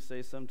heard me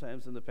say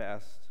sometimes in the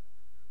past,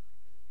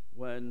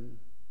 when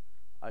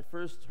I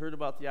first heard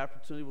about the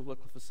opportunity with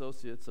Wycliffe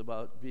Associates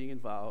about being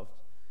involved,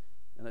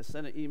 and I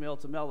sent an email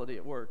to Melody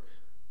at work,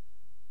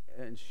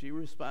 and she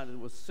responded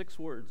with 6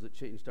 words that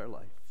changed our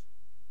life.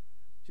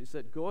 She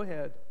said, go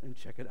ahead and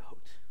check it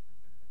out.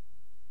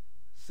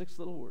 6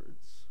 little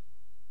words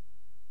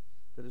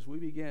that as we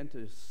began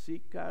to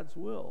seek God's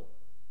will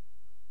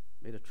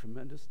made a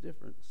tremendous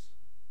difference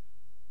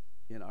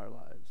in our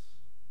lives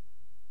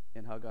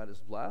and how God has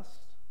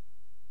blessed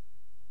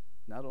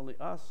not only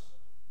us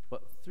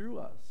but through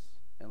us,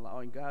 and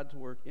allowing God to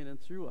work in and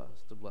through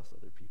us to bless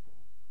other people.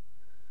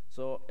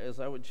 So as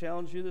I would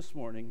challenge you this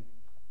morning,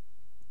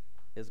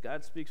 as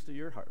God speaks to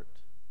your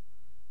heart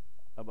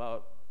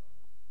about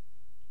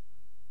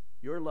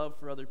your love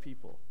for other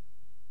people,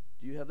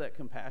 do you have that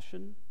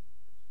compassion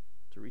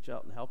to reach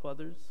out and help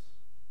others?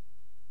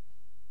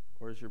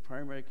 Or is your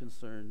primary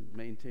concern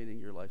maintaining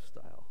your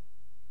lifestyle?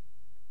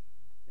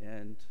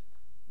 And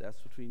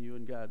that's between you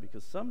and God,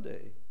 because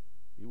someday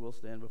you will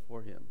stand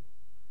before him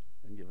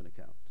and give an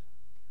account.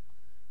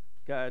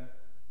 God,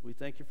 we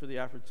thank you for the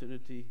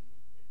opportunity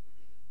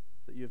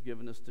that you have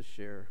given us to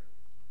share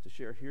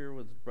here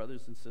with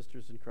brothers and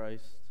sisters in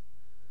Christ,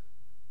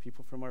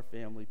 people from our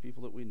family,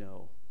 people that we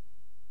know.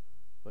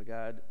 But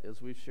God,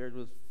 as we've shared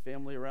with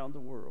family around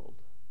the world,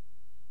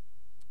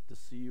 to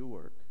see you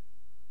work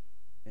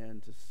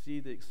and to see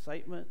the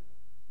excitement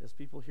as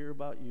people hear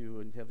about you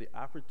and have the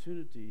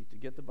opportunity to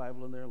get the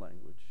Bible in their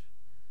language.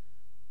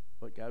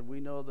 But God, we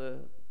know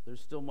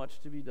there's still much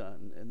to be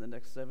done in the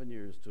next 7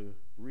 years to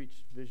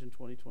reach Vision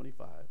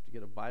 2025, to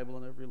get a Bible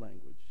in every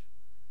language.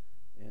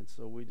 And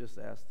so we just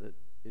ask that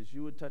as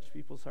you would touch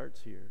people's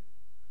hearts here,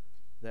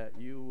 that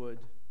you would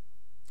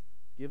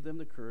give them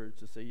the courage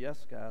to say,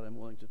 yes, God, I'm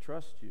willing to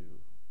trust you,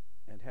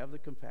 and have the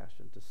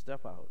compassion to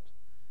step out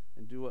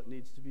and do what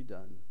needs to be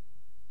done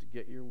to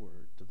get your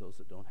word to those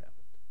that don't have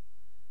it.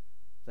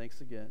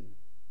 Thanks again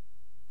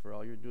for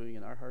all you're doing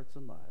in our hearts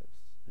and lives,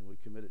 and we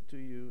commit it to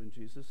you in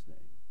Jesus' name.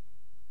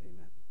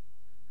 Amen.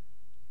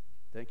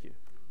 Thank you.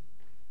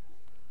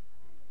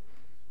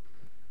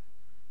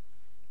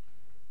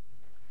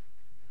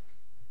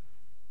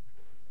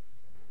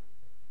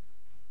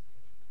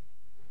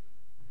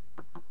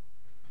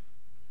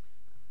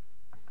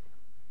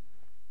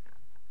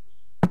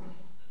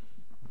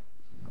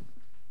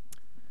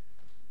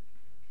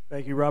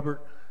 Thank you,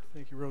 Robert.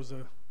 Thank you,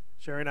 Rosa.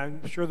 Sharon,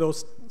 I'm sure they'll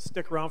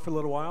stick around for a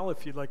little while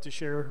if you'd like to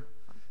share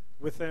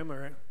with them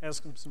or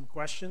ask them some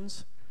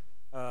questions,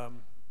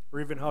 or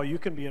even how you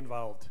can be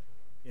involved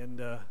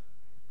in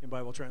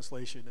Bible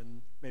translation,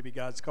 and maybe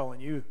God's calling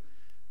you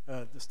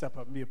to step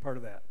up and be a part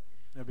of that.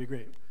 That'd be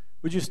great.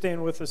 Would you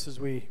stand with us as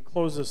we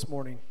close this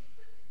morning?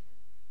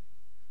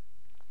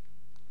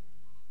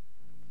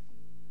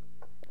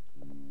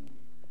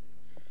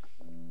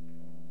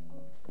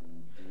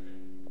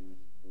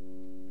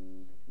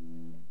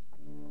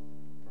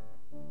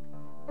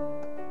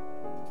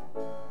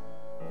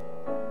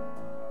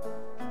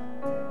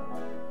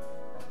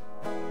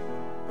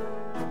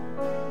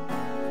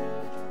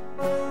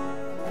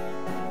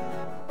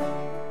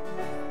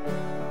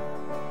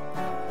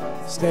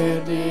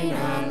 Standing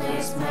on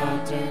this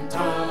mountain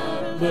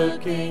top,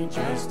 looking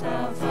just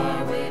how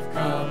far we've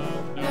come,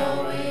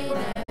 knowing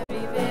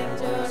every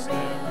victory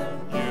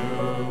you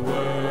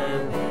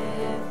were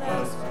with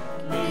us,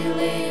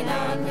 kneeling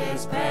on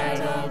this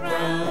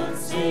battleground,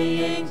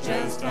 seeing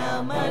just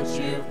how much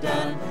you've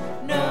done,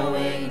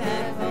 knowing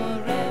that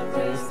for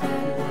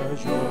everything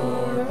was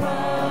your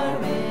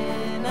power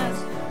in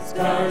us.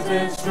 Scars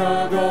and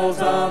struggles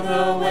on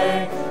the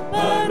way,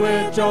 but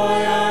with joy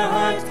our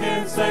hearts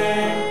can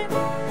say,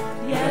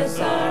 yes,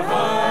 our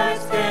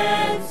hearts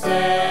can say,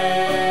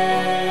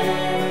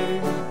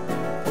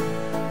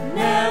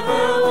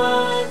 never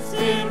once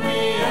did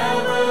we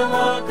ever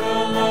walk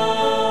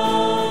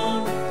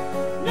alone,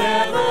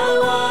 never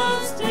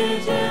once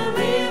did you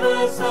leave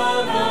us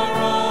on our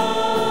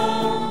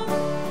own.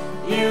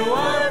 You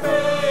are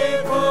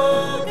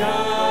faithful,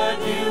 God,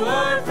 you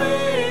are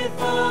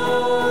faithful,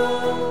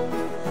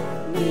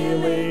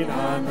 kneeling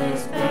on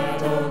this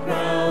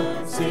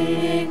battleground,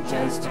 seeing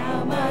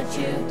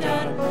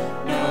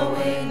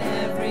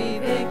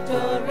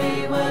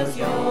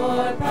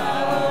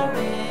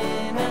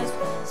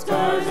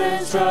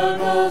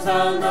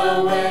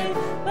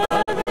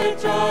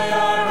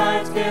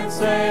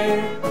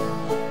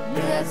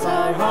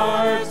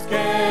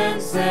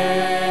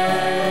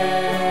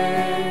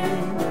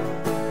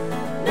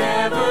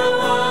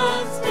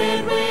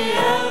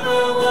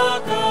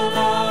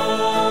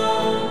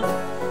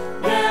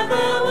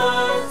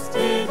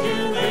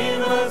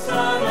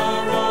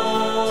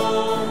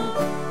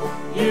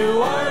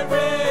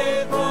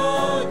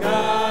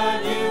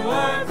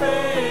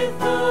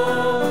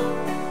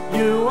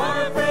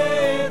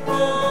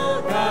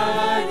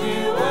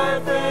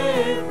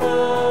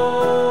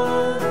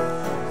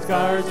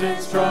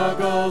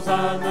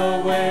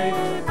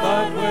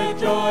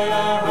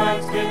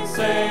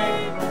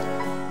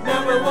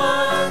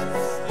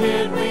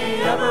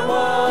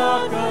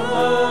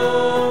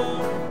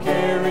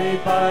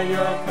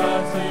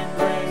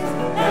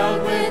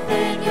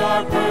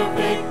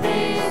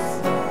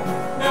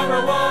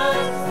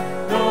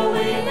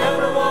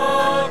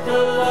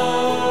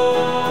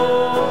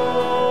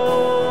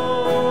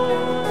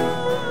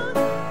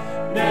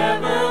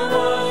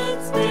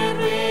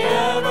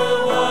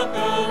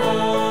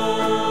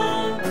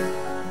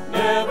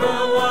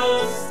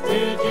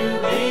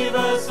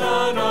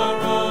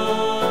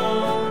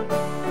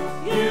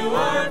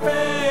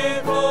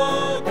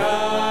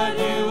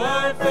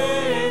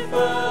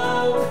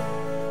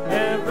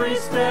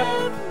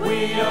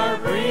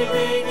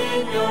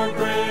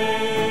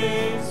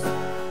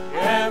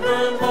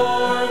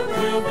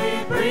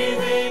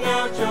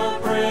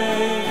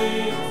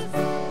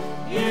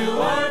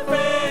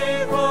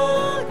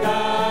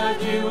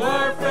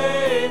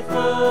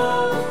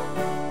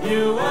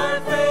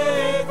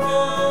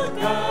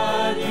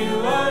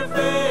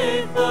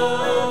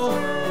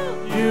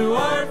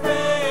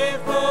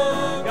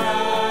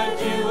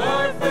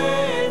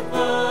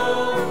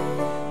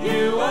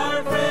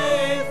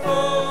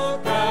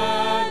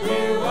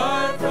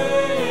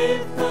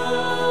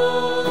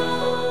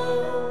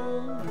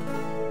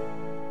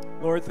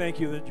Lord, thank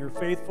you that you're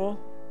faithful,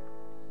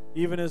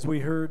 even as we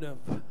heard of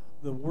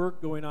the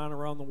work going on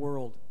around the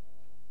world.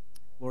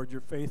 Lord, you're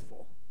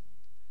faithful.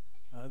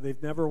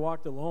 They've never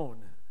walked alone,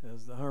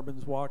 as the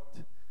Harbins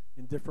walked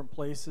in different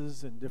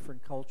places and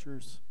different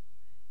cultures.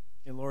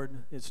 And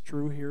Lord, it's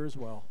true here as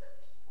well.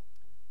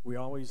 We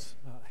always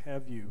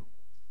have you.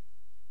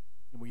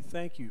 And we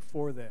thank you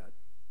for that.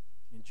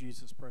 In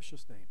Jesus'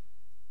 precious name,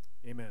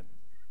 amen.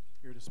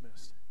 You're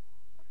dismissed.